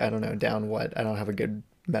 I don't know, down what? I don't have a good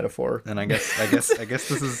metaphor. And I guess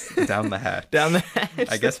this is down the hatch. Down the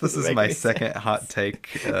hatch. I guess this Doesn't is make my any second sense. hot take,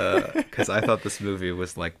 because I thought this movie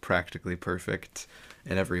was like practically perfect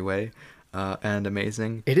in every way, and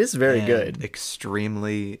amazing. It is very and good.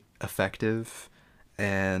 extremely effective,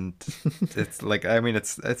 and it's like, I mean,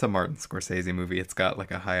 it's a Martin Scorsese movie. It's got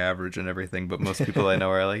like a high average and everything, but most people I know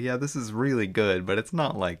are like, yeah, this is really good, but it's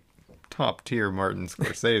not like top tier Martin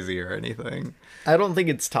Scorsese or anything. I don't think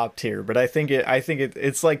it's top tier, but I think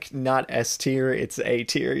it's like not S tier, it's A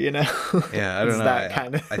tier, you know? Yeah, I don't It's know. that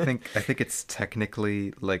kind of. I think it's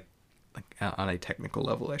technically like on a technical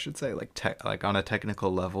level, I should say, like on a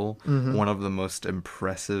technical level, Mm-hmm. one of the most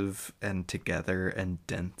impressive and together and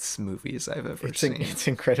dense movies I've ever seen. It's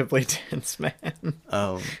incredibly dense, man.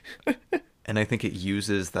 Um, and I think it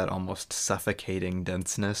uses that almost suffocating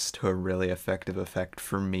denseness to a really effective effect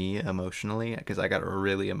for me emotionally, because I got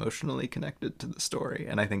really emotionally connected to the story,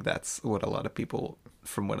 and I think that's what a lot of people,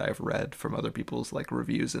 from what I've read from other people's like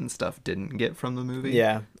reviews and stuff, didn't get from the movie.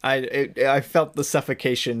 Yeah, I felt the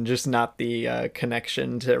suffocation, just not the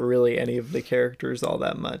connection to really any of the characters all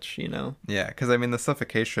that much, you know? Yeah, because I mean, the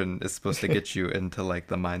suffocation is supposed to get you into like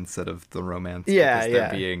the mindset of the romance. Yeah, because they're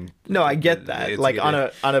yeah. being, No, I get that. it's Like on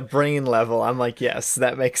gonna- a brain level, I'm like, yes,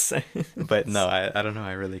 that makes sense. But no, I don't know.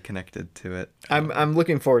 I really connected to it. I'm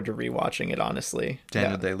looking forward to rewatching it, honestly.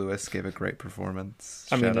 Daniel Yeah. Day-Lewis gave a great performance.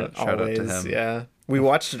 I mean, shout out always, to him. yeah. We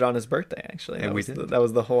watched it on his birthday, actually. Yeah, That we was did. that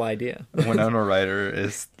was the whole idea. Winona Ryder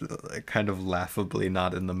is kind of laughably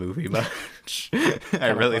not in the movie much. I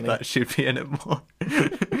really funny. thought she'd be in it more.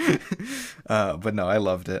 But no, I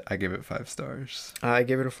loved it. I gave it 5 stars. I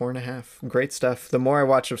gave it a 4.5. Great stuff. The more I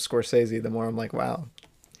watch of Scorsese, the more I'm like, wow,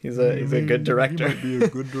 he's a good director. He might be a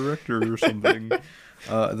good director or something.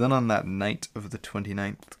 Then on that night of the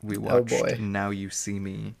 29th, we watched boy. Now You See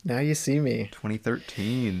Me, Now You See Me.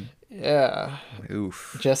 2013. Yeah,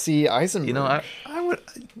 Oof. Jesse Eisenberg. You know,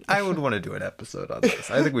 I would want to do an episode on this.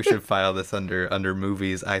 I think we should file this under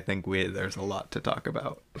movies. I think there's a lot to talk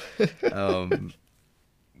about. That's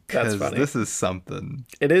 'Cause funny. this is something.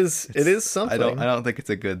 It is something. I don't think it's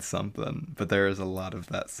a good something, but there is a lot of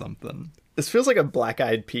that something. This feels like a Black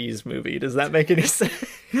Eyed Peas movie. Does that make any sense?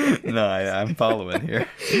 No, I'm following here.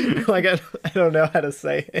 Like I don't know how to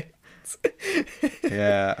say it.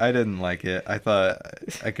 Yeah, I didn't like it. I thought,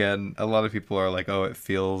 again, a lot of people are like, oh, it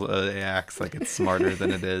acts like it's smarter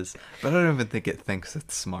than it is. But I don't even think it thinks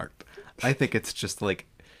it's smart. I think it's just like,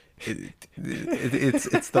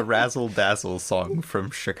 it's the Razzle Dazzle song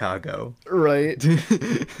from Chicago. Right. Dude,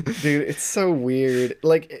 it's so weird.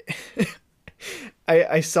 Like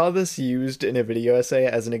I saw this used in a video essay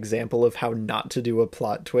as an example of how not to do a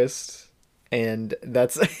plot twist. And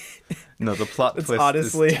that's No, the plot It's twist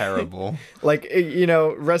honestly- is terrible. like, you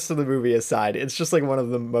know, rest of the movie aside, it's just like one of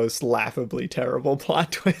the most laughably terrible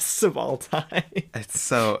plot twists of all time. It's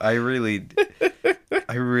so, I really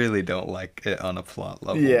don't like it on a plot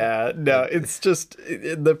level. Yeah, no, it's just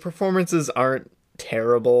the performances aren't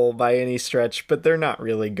terrible by any stretch, but they're not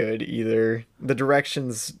really good either. The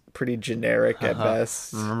direction's pretty generic at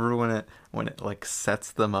best. Remember when it like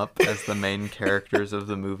sets them up as the main characters of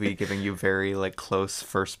the movie, giving you very like close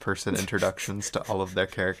first person introductions to all of their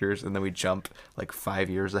characters, and then we jump like 5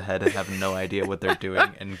 years ahead and have no idea what they're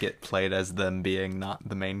doing and get played as them being not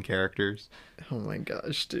the main characters. Oh my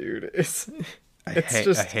gosh, dude. It's I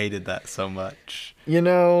just, hated that so much. you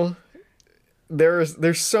know,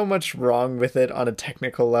 there's so much wrong with it on a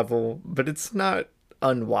technical level, but it's not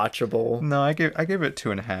unwatchable. No, I gave it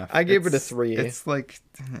 2.5. I gave it a 3. It's like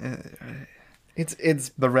It's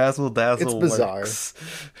the razzle dazzle. It's bizarre. Works.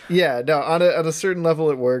 yeah, no, on a certain level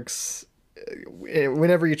it works.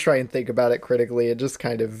 Whenever you try and think about it critically, it just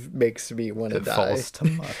kind of makes me want to It die. falls to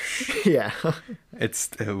mush. Yeah. It's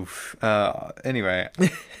oof. Anyway,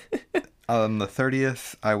 on the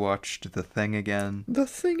 30th, I watched The Thing again. The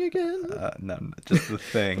Thing again? No, just The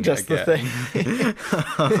Thing. Just The Thing.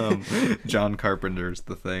 John Carpenter's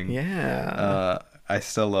The Thing. Yeah. I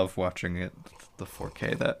still love watching it. The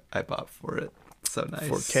 4K that I bought for it. So nice.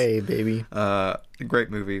 4K, baby. Great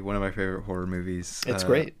movie. One of my favorite horror movies. It's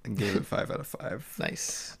great. Gave it 5 out of 5.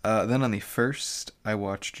 Nice. Then on the 1st, I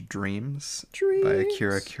watched Dreams by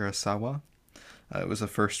Akira Kurosawa. It was a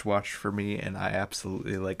first watch for me, and I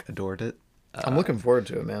absolutely like adored it. I'm looking forward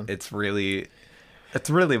to it, man. It's really, It's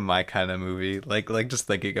really my kind of movie. Like just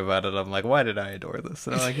thinking about it, I'm like, why did I adore this?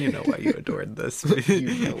 And I'm like, you know why you adored this.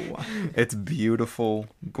 You know why. It's beautiful,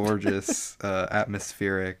 gorgeous,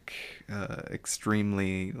 atmospheric,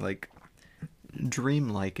 extremely like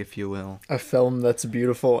dreamlike, if you will. A film that's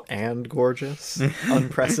beautiful and gorgeous.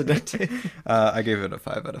 Unprecedented. I gave it a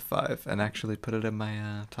 5 out of 5 and actually put it in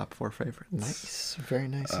my top 4 favorites. Nice. Very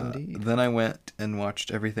nice indeed. Then I went and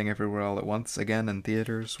watched Everything Everywhere All at Once again in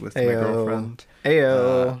theaters with my Ayo. girlfriend.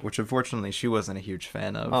 Ayo. Which unfortunately she wasn't a huge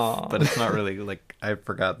fan of. Aw. But it's not really like, I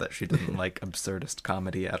forgot that she didn't like absurdist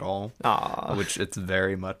comedy at all. Aw. Which it's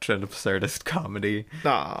very much an absurdist comedy.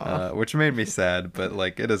 Aw. Which made me sad, but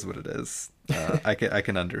like it is what it is. I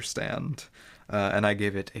can understand. And I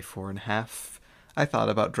gave it a 4.5. I thought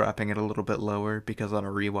about dropping it a little bit lower because on a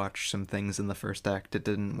rewatch, some things in the first act, it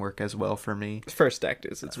didn't work as well for me. The first act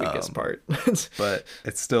is its weakest part. But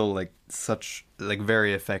it's still like such like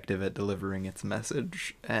very effective at delivering its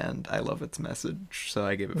message, and I love its message, so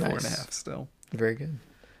I gave it 4.5 still. Very good.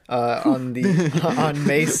 On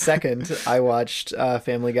May 2nd, I watched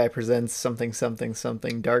Family Guy Presents Something Something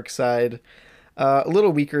Something Dark Side. A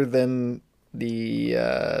little weaker than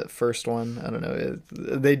the first one. I don't know.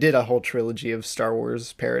 They did a whole trilogy of Star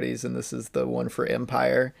Wars parodies, and this is the one for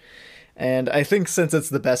Empire. And I think since it's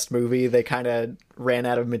the best movie, they kind of ran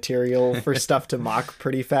out of material for stuff to mock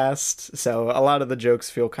pretty fast. So a lot of the jokes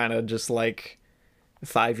feel kind of just like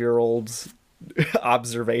 5-year-olds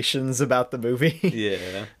observations about the movie.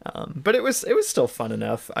 Yeah. But it was still fun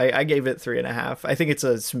enough. I gave it 3.5. I think it's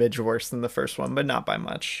a smidge worse than the first one, but not by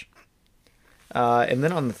much. And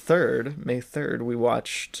then on the 3rd, May 3rd, we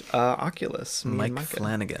watched Oculus. Mike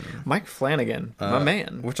Flanagan. Mike Flanagan, my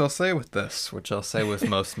man. Which I'll say with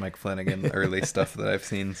most Mike Flanagan early stuff that I've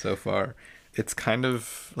seen so far. It's kind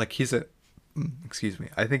of like I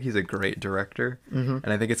think he's a great director. Mm-hmm.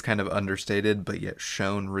 And I think it's kind of understated, but yet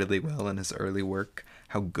shown really well in his early work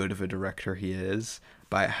how good of a director he is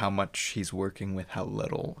by how much he's working with how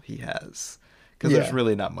little he has. Because there's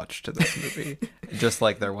really not much to this movie. Just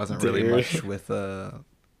like there wasn't really much with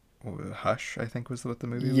Hush, I think was what the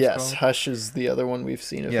movie was called. Yes, Hush is the other one we've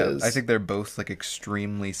seen of his. I think they're both like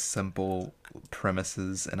extremely simple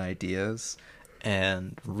premises and ideas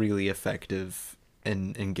and really effective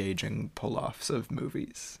and engaging pull-offs of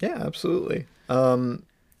movies. Yeah, absolutely.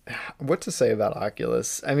 What to say about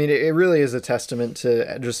Oculus? I mean, it really is a testament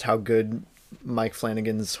to just how good Mike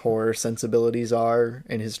Flanagan's horror sensibilities are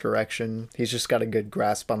in his direction. He's just got a good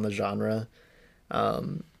grasp on the genre. I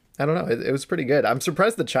don't know. It was pretty good. I'm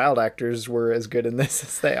surprised the child actors were as good in this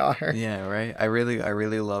as they are. Yeah, right. I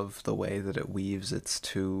really love the way that it weaves its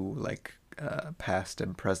two like past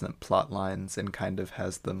and present plot lines and kind of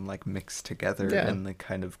has them like mixed together in the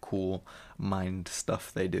kind of cool mind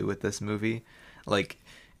stuff they do with this movie. Like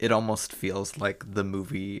it almost feels like the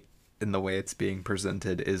movie in the way it's being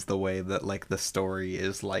presented is the way that like the story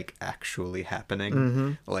is like actually happening.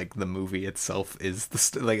 Mm-hmm. Like the movie itself is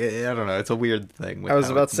like I don't know, it's a weird thing. I was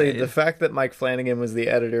about to say the fact that Mike Flanagan was the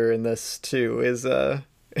editor in this too is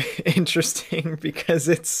interesting because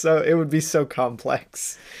it would be so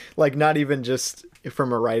complex, like not even just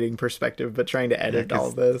from a writing perspective, but trying to edit all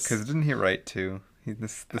this. Because didn't he write too?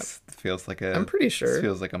 This feels like I'm pretty sure this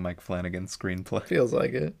feels like a Mike Flanagan screenplay. Feels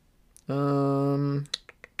like it.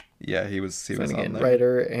 Yeah, he was on there.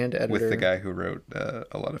 Writer and editor. With the guy who wrote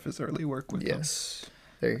a lot of his early work with him. Yes.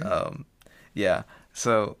 There you go. Yeah.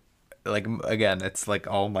 So, like, again, it's like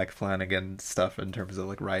all Mike Flanagan stuff in terms of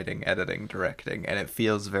like writing, editing, directing, and it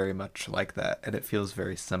feels very much like that, and it feels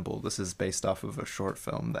very simple. This is based off of a short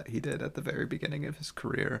film that he did at the very beginning of his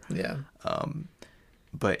career. Yeah.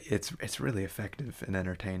 But it's really effective and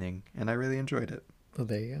entertaining, and I really enjoyed it. Well,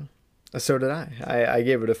 there you go. So did I. I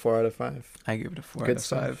gave it a 4 out of 5. I gave it a 4 out of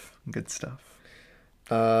 5. Good stuff.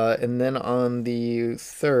 And then on the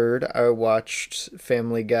 3rd, I watched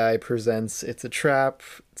Family Guy Presents It's a Trap.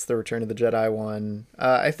 It's the Return of the Jedi one.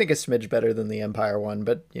 I think a smidge better than the Empire one,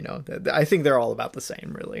 but, you know, I think they're all about the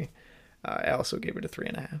same, really. I also gave it a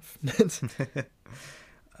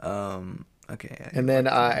 3.5. Okay. And then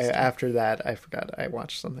after that, I forgot I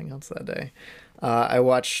watched something else that day. I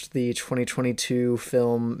watched the 2022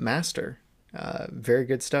 film Master. Very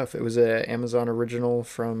good stuff. It was an Amazon original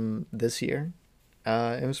from this year.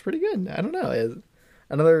 It was pretty good. I don't know.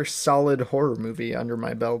 Another solid horror movie under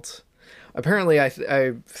my belt. Apparently, I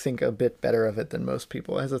think a bit better of it than most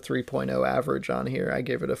people. It has a 3.0 average on here. I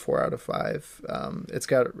gave it a 4 out of 5. It's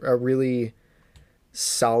got a really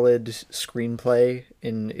solid screenplay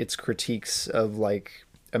in its critiques of like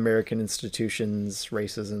American institutions,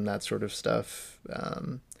 racism, that sort of stuff.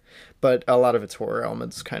 But a lot of its horror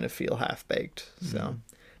elements kind of feel half-baked. So,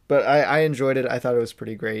 But I enjoyed it. I thought it was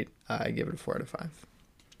pretty great. I give it a 4 out of 5.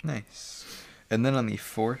 Nice. And then on the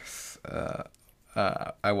 4th,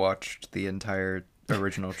 I watched the entire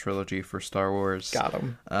original trilogy for Star Wars. Got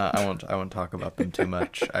 'em. I won't talk about them too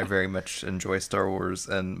much. I very much enjoy Star Wars,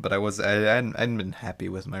 but I hadn't been happy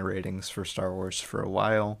with my ratings for Star Wars for a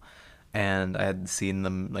while, and I hadn't seen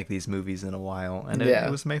them, like, these movies in a while, and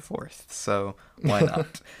it was May 4th, so why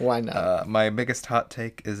not? Why not? My biggest hot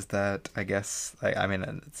take is that I guess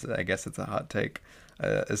it's a hot take.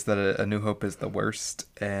 Is that A New Hope is the worst,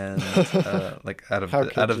 and like out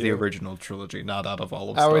of the original trilogy, not out of all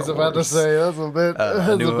of Star Wars. I was about to say that's a bit.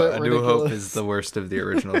 A New Hope is the worst of the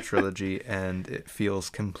original trilogy, and it feels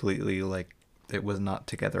completely like it was not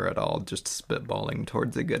together at all, just spitballing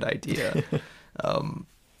towards a good idea.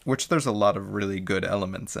 Which there's a lot of really good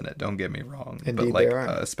elements in it. Don't get me wrong, Indeed, but like there are.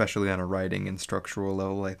 especially on a writing and structural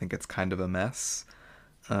level, I think it's kind of a mess.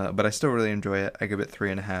 But I still really enjoy it. I give it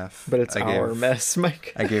 3.5. But it's our mess,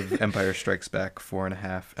 Mike. I gave Empire Strikes Back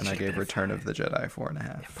 4.5, and I gave Return of the Jedi 4.5.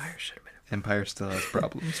 Empire should have been. Empire still has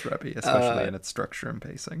problems, Rebby, especially in its structure and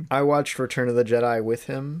pacing. I watched Return of the Jedi with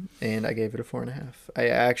him, and I gave it a 4.5. I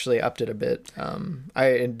actually upped it a bit.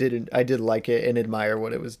 I did like it and admire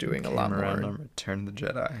what it was doing a lot more. On Return of the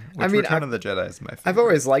Jedi. Return of the Jedi is my favorite. I've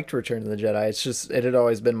always liked Return of the Jedi. It's just it had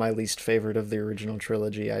always been my least favorite of the original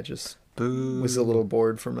trilogy. I just was a little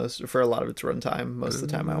bored for a lot of its runtime. Most of the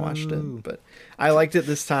time I watched it, but I liked it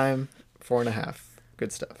this time. 4.5.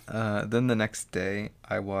 Good stuff. Then the next day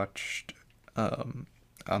I watched.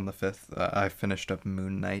 On the 5th, I finished up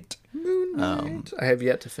Moon Knight. I have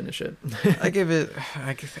yet to finish it. I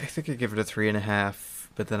think I give it a 3.5,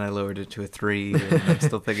 but then I lowered it to a 3, and I'm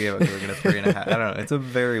still thinking about giving it a 3.5. I don't know. It's a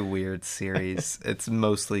very weird series. It's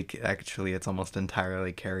it's almost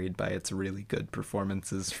entirely carried by its really good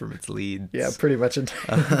performances from its leads. Yeah, pretty much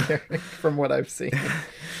entirely from what I've seen.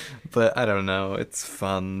 But I don't know. It's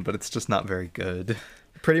fun, but it's just not very good.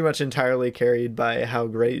 Pretty much entirely carried by how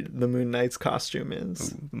great the Moon Knight's costume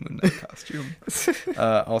is. Ooh, the Moon Knight costume.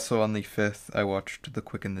 Also on the 5th, I watched The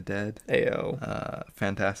Quick and the Dead. Ayo.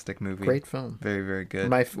 Fantastic movie. Great film. Very, very good.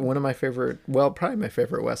 One of my favorite, probably my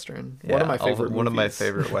favorite Western. Yeah, one of my favorite movies. One of my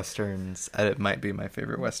favorite Westerns. It might be my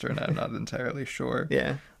favorite Western. I'm not entirely sure.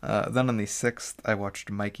 Yeah. Then on the 6th, I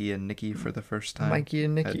watched Mikey and Nicky for the first time. Mikey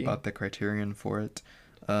and Nicky. I bought the Criterion for it.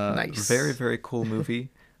 Nice. Very, very cool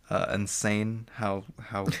movie. Insane how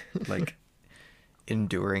like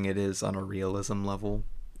enduring it is on a realism level.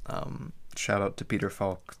 Shout out to Peter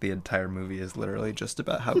Falk. The entire movie is literally just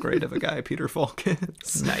about how great of a guy Peter Falk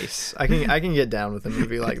is. Nice. I can get down with a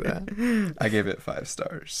movie like that. I gave it 5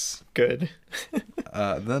 stars. Good.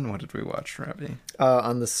 Then what did we watch, Robbie?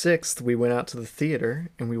 On the 6th, we went out to the theater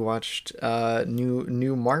and we watched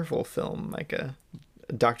new Marvel film, like a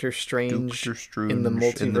Doctor Strange in the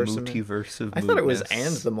Multiverse of Madness. I thought it was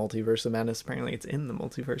and the Multiverse of Madness. Apparently, it's in the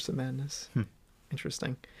Multiverse of Madness.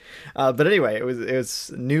 Interesting. But anyway, it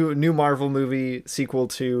was new Marvel movie sequel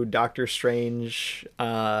to Doctor Strange,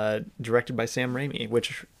 directed by Sam Raimi,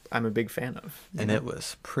 which I'm a big fan of. And it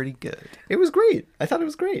was pretty good. It was great. I thought it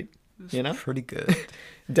was great. Pretty good.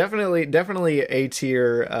 Definitely A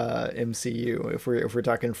tier MCU if we're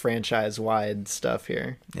talking franchise wide stuff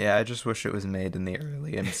here. Yeah, I just wish it was made in the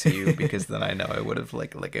early MCU because then I know I would have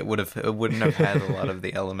it wouldn't have had a lot of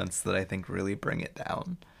the elements that I think really bring it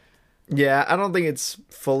down. Yeah, I don't think it's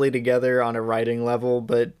fully together on a writing level,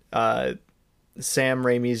 but Sam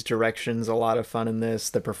Raimi's direction's a lot of fun in this.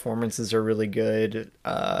 The performances are really good.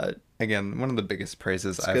 Again, one of the biggest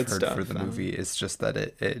praises I've heard for the movie is just that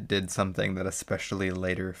it did something that especially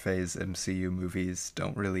later phase MCU movies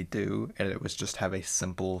don't really do, and it was just have a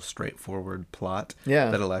simple, straightforward plot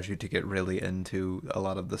that allows you to get really into a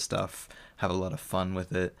lot of the stuff, have a lot of fun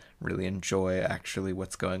with it, really enjoy actually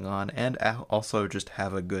what's going on, and also just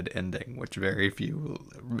have a good ending, which very few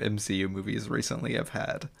MCU movies recently have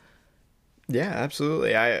had. Yeah,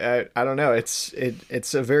 absolutely. I don't know. It's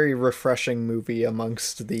a very refreshing movie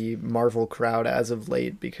amongst the Marvel crowd as of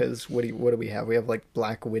late because what do we have? We have like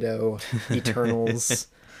Black Widow, Eternals,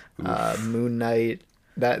 Moon Knight.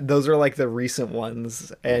 Those are like the recent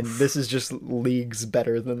ones, and this is just leagues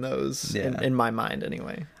better than those in my mind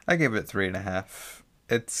anyway. I gave it 3.5.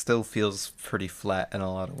 It still feels pretty flat in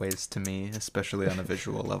a lot of ways to me, especially on a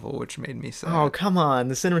visual level, which made me sad. Oh, come on.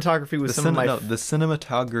 The cinematography was the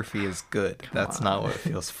cinematography is good. That's not what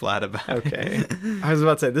feels flat about it. Okay. I was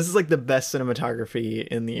about to say, this is like the best cinematography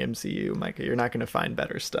in the MCU, Micah. You're not going to find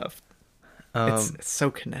better stuff. It's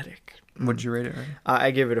so kinetic. What'd you rate it, right?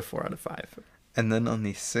 I gave it a 4 out of 5. And then on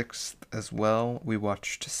the 6th as well, we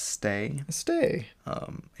watched Stay. Stay.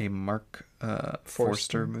 A Mark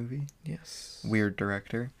Forster movie. Yes. Weird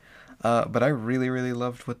director. But I really, really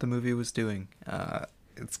loved what the movie was doing.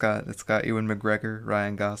 It's got Ewan McGregor,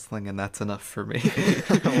 Ryan Gosling, and that's enough for me.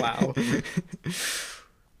 Wow.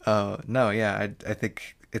 No, yeah, I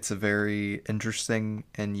think it's a very interesting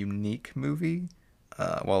and unique movie,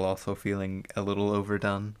 while also feeling a little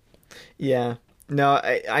overdone. Yeah. No,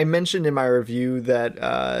 I mentioned in my review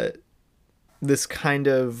that this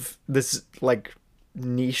like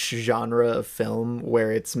niche genre of film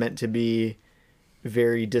where it's meant to be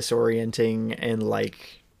very disorienting and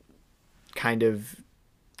like kind of,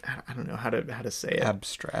 I don't know how to say it.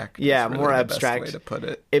 Abstract. Yeah, is really more the abstract. Best way to put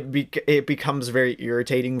it. It becomes very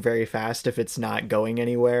irritating very fast if it's not going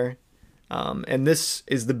anywhere. And this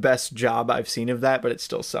is the best job I've seen of that, but it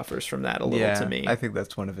still suffers from that a little to me. I think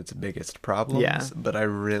that's one of its biggest problems. Yeah. But I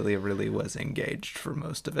really, really was engaged for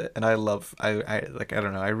most of it. And I love, I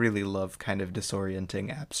don't know, I really love kind of disorienting,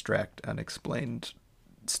 abstract, unexplained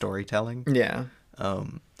storytelling. Yeah.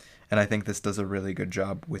 And I think this does a really good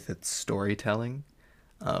job with its storytelling.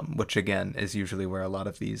 Which again is usually where a lot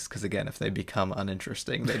of these, because again, if they become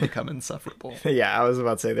uninteresting, they become insufferable. Yeah, I was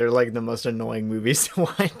about to say they're like the most annoying movies to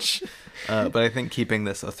watch. But I think keeping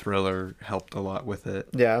this a thriller helped a lot with it.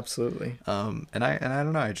 Yeah, absolutely. And I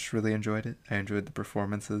don't know, I just really enjoyed it. I enjoyed the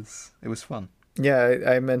performances. It was fun. Yeah,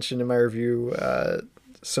 I mentioned in my review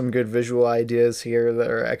some good visual ideas here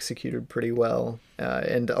that are executed pretty well,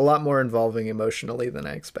 and a lot more involving emotionally than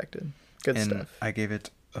I expected. Good And stuff. I gave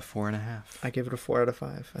it a 4.5. I gave it a 4 out of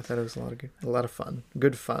 5. I thought it was a lot of fun.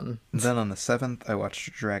 Good fun. Then on the 7th, I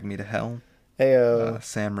watched Drag Me to Hell, Heyo.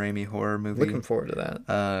 Sam Raimi horror movie. Looking forward to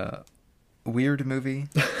that. Weird movie.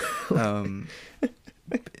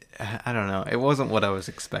 I don't know. It wasn't what I was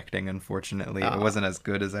expecting, unfortunately. It wasn't as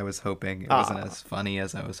good as I was hoping. It wasn't as funny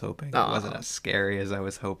as I was hoping. It wasn't as scary as I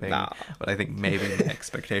was hoping. But I think maybe the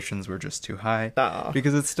expectations were just too high.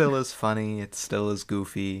 Because it still is funny. It still is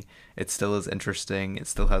goofy. It still is interesting. It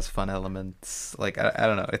still has fun elements. Like, I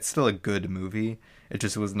don't know. It's still a good movie. It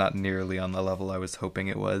just was not nearly on the level I was hoping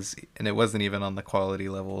it was. And it wasn't even on the quality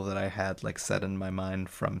level that I had, like, set in my mind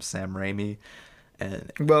from Sam Raimi.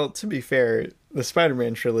 And well, to be fair, the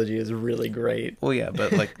Spider-Man trilogy is really great. well, yeah,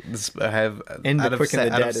 but like this, I have And out the of, Quick and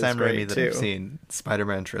the out Dead of is Sam great, Raimi that too. I've seen,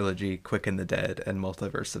 Spider-Man trilogy, Quick and the Dead, and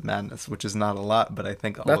Multiverse of Madness, which is not a lot, but I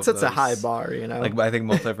think all That of sets those, a high bar, you know. Like, I think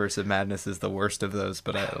Multiverse of Madness is the worst of those,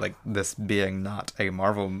 but I like this being not a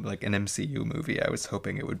Marvel, like an MCU movie. I was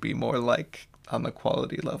hoping it would be more like on the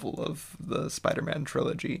quality level of the Spider-Man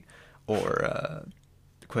trilogy or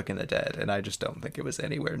Quick and the Dead, and I just don't think it was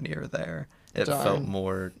anywhere near there. It Darn. felt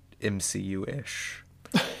more MCU-ish.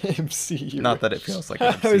 MCU. Not that it feels like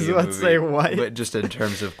an MCU I was about movie, to say what, but just in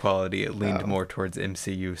terms of quality, it leaned more towards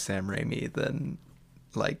MCU Sam Raimi than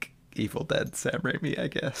like Evil Dead Sam Raimi, I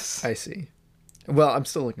guess. I see. Well, I'm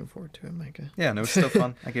still looking forward to it, Micah. Yeah, no, it's still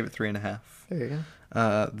fun. I gave it 3.5. There you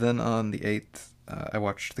go. Then on the 8th, I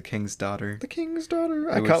watched The King's Daughter. The King's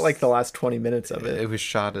Daughter. I was- caught like the last 20 minutes of it. It was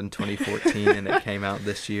shot in 2014 and it came out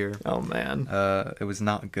this year. Oh man. It was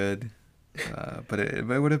not good, but it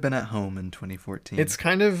would have been at home in 2014. It's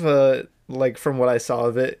kind of like from what I saw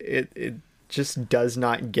of it, it just does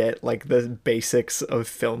not get like the basics of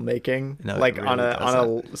filmmaking, No, it like really on a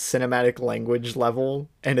doesn't. cinematic language level,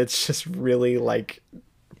 and it's just really like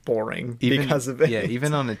boring because of it. Yeah,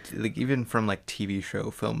 even on even from like TV show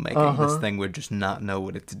filmmaking, Uh-huh. this thing would just not know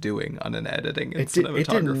what it's doing on an editing and It did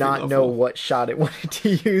cinematography not level. know what shot it wanted to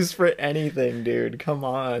use for anything, dude. Come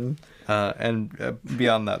on. And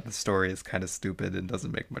beyond that, the story is kind of stupid and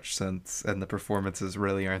doesn't make much sense, and the performances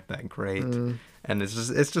really aren't that great, and it's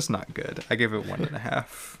just not good. I give it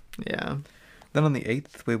 1.5. Yeah. Then on the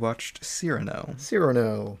 8th, we watched Cyrano,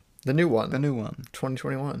 Cyrano, the new one, the new one,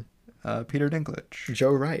 2021. Peter Dinklage.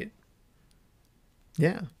 Joe Wright.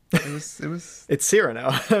 Yeah. It was It's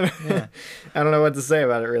Cyrano. Yeah. I don't know what to say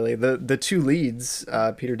about it really. The two leads,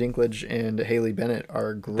 Peter Dinklage and Haley Bennett,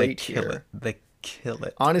 are they great kill here. it. They kill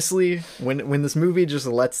it. Honestly, when this movie just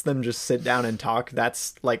lets them just sit down and talk,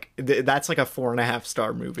 that's like a 4.5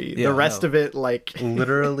 star movie. Yeah, the rest no. of it, like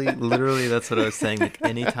literally that's what I was saying. Like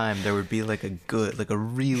anytime there would be like a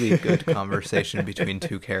really good conversation between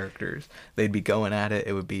two characters, they'd be going at it.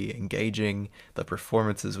 It would be engaging. The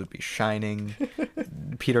performances would be shining.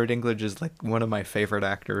 Peter Dinklage is like one of my favorite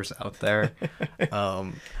actors out there.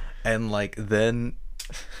 And like then,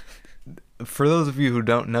 for those of you who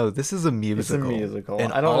don't know, this is a musical. musical.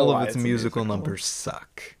 And I don't know all why of its it's a musical musical. numbers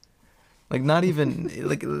suck. Like not even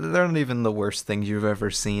like they're not even the worst things you've ever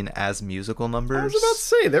seen as musical numbers. I was about to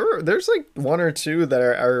say there's like one or two that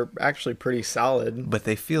are actually pretty solid. But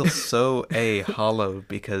they feel so hollow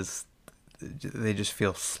because they just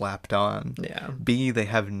feel slapped on. Yeah. B, they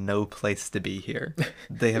have no place to be here.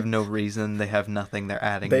 They have no reason. They have nothing. They're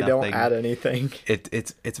adding They nothing. don't add anything.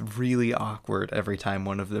 It's really awkward every time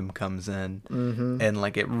one of them comes in. Mm-hmm. And,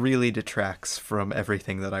 like, it really detracts from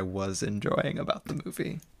everything that I was enjoying about the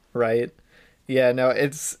movie. Right. Yeah, no,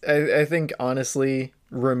 I think, honestly,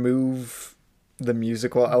 remove the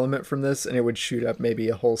musical element from this and it would shoot up maybe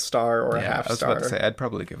a whole star or a half star. I was about to say, I'd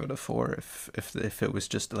probably give it a 4 if it was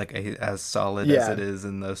just, like, as solid as it is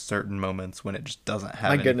in those certain moments when it just doesn't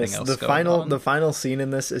have anything else going on. The final scene in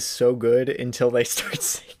this is so good until they start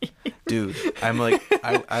singing. Dude, I'm like,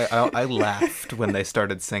 I laughed when they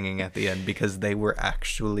started singing at the end because they were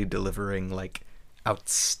actually delivering, like,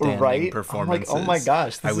 outstanding performances. Oh my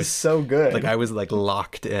gosh, this is so good. Like, I was, like,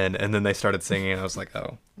 locked in, and then they started singing and I was like,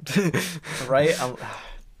 oh. Right.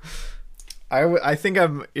 I think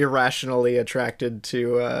I'm irrationally attracted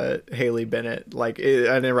to Haley Bennett, like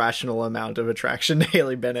an irrational amount of attraction to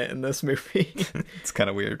Haley Bennett in this movie. It's kind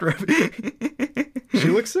of weird. She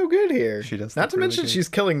looks so good here. She does. Not to really mention good. She's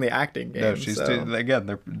killing the acting game. No, she's again.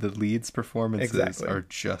 The leads' performances Exactly. are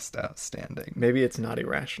just outstanding. Maybe it's not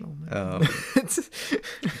irrational.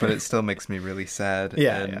 But it still makes me really sad.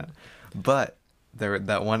 Yeah. But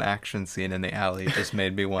that one action scene in the alley just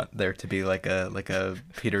made me want there to be like a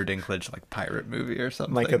Peter Dinklage like pirate movie or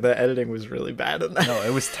something. Like the editing was really bad in that. No,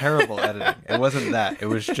 it was terrible editing. It wasn't that. It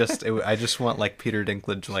was just I just want like Peter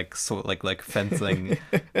Dinklage like fencing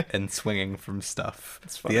and swinging from stuff.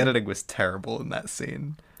 The editing was terrible in that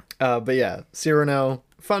scene. But yeah, Cyrano,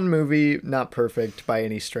 fun movie, not perfect by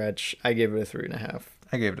any stretch. I gave it a 3.5.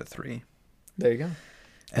 I gave it a 3. There you go.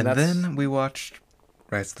 And then we watched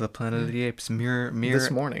Rise of the Planet of the Apes mere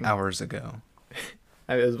this morning, hours ago.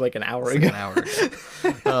 It was like an hour ago. Like an hour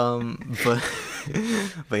ago.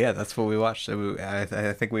 But yeah, that's what we watched.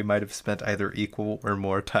 I think we might have spent either equal or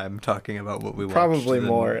more time talking about what we watched. Probably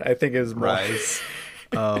more. I think it was more. Rise.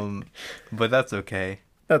 But that's okay.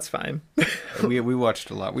 That's fine. We watched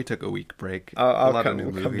a lot. We took a week break. We'll come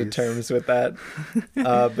to terms with that.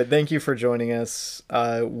 But thank you for joining us.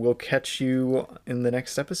 We'll catch you in the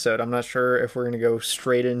next episode. I'm not sure if we're going to go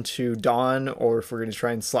straight into Dawn or if we're going to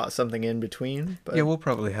try and slot something in between. But yeah, we'll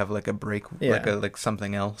probably have like a break, like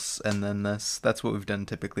something else, and then this. That's what we've done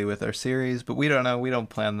typically with our series. But we don't know. We don't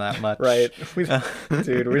plan that much. Right.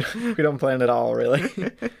 Dude, we don't plan at all, really.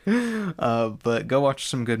 But go watch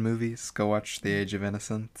some good movies. Go watch The Age of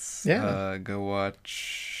Innocence. Yeah. Go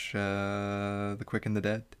watch The Quick and the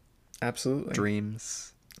Dead. Absolutely.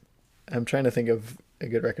 Dreams. I'm trying to think of a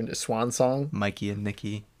good recommendation. Swan Song. Mikey and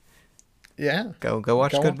Nikki. Yeah. Go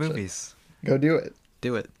watch good movies. Go do it.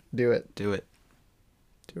 Do it. Do it. Do it.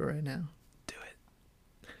 Do it right now.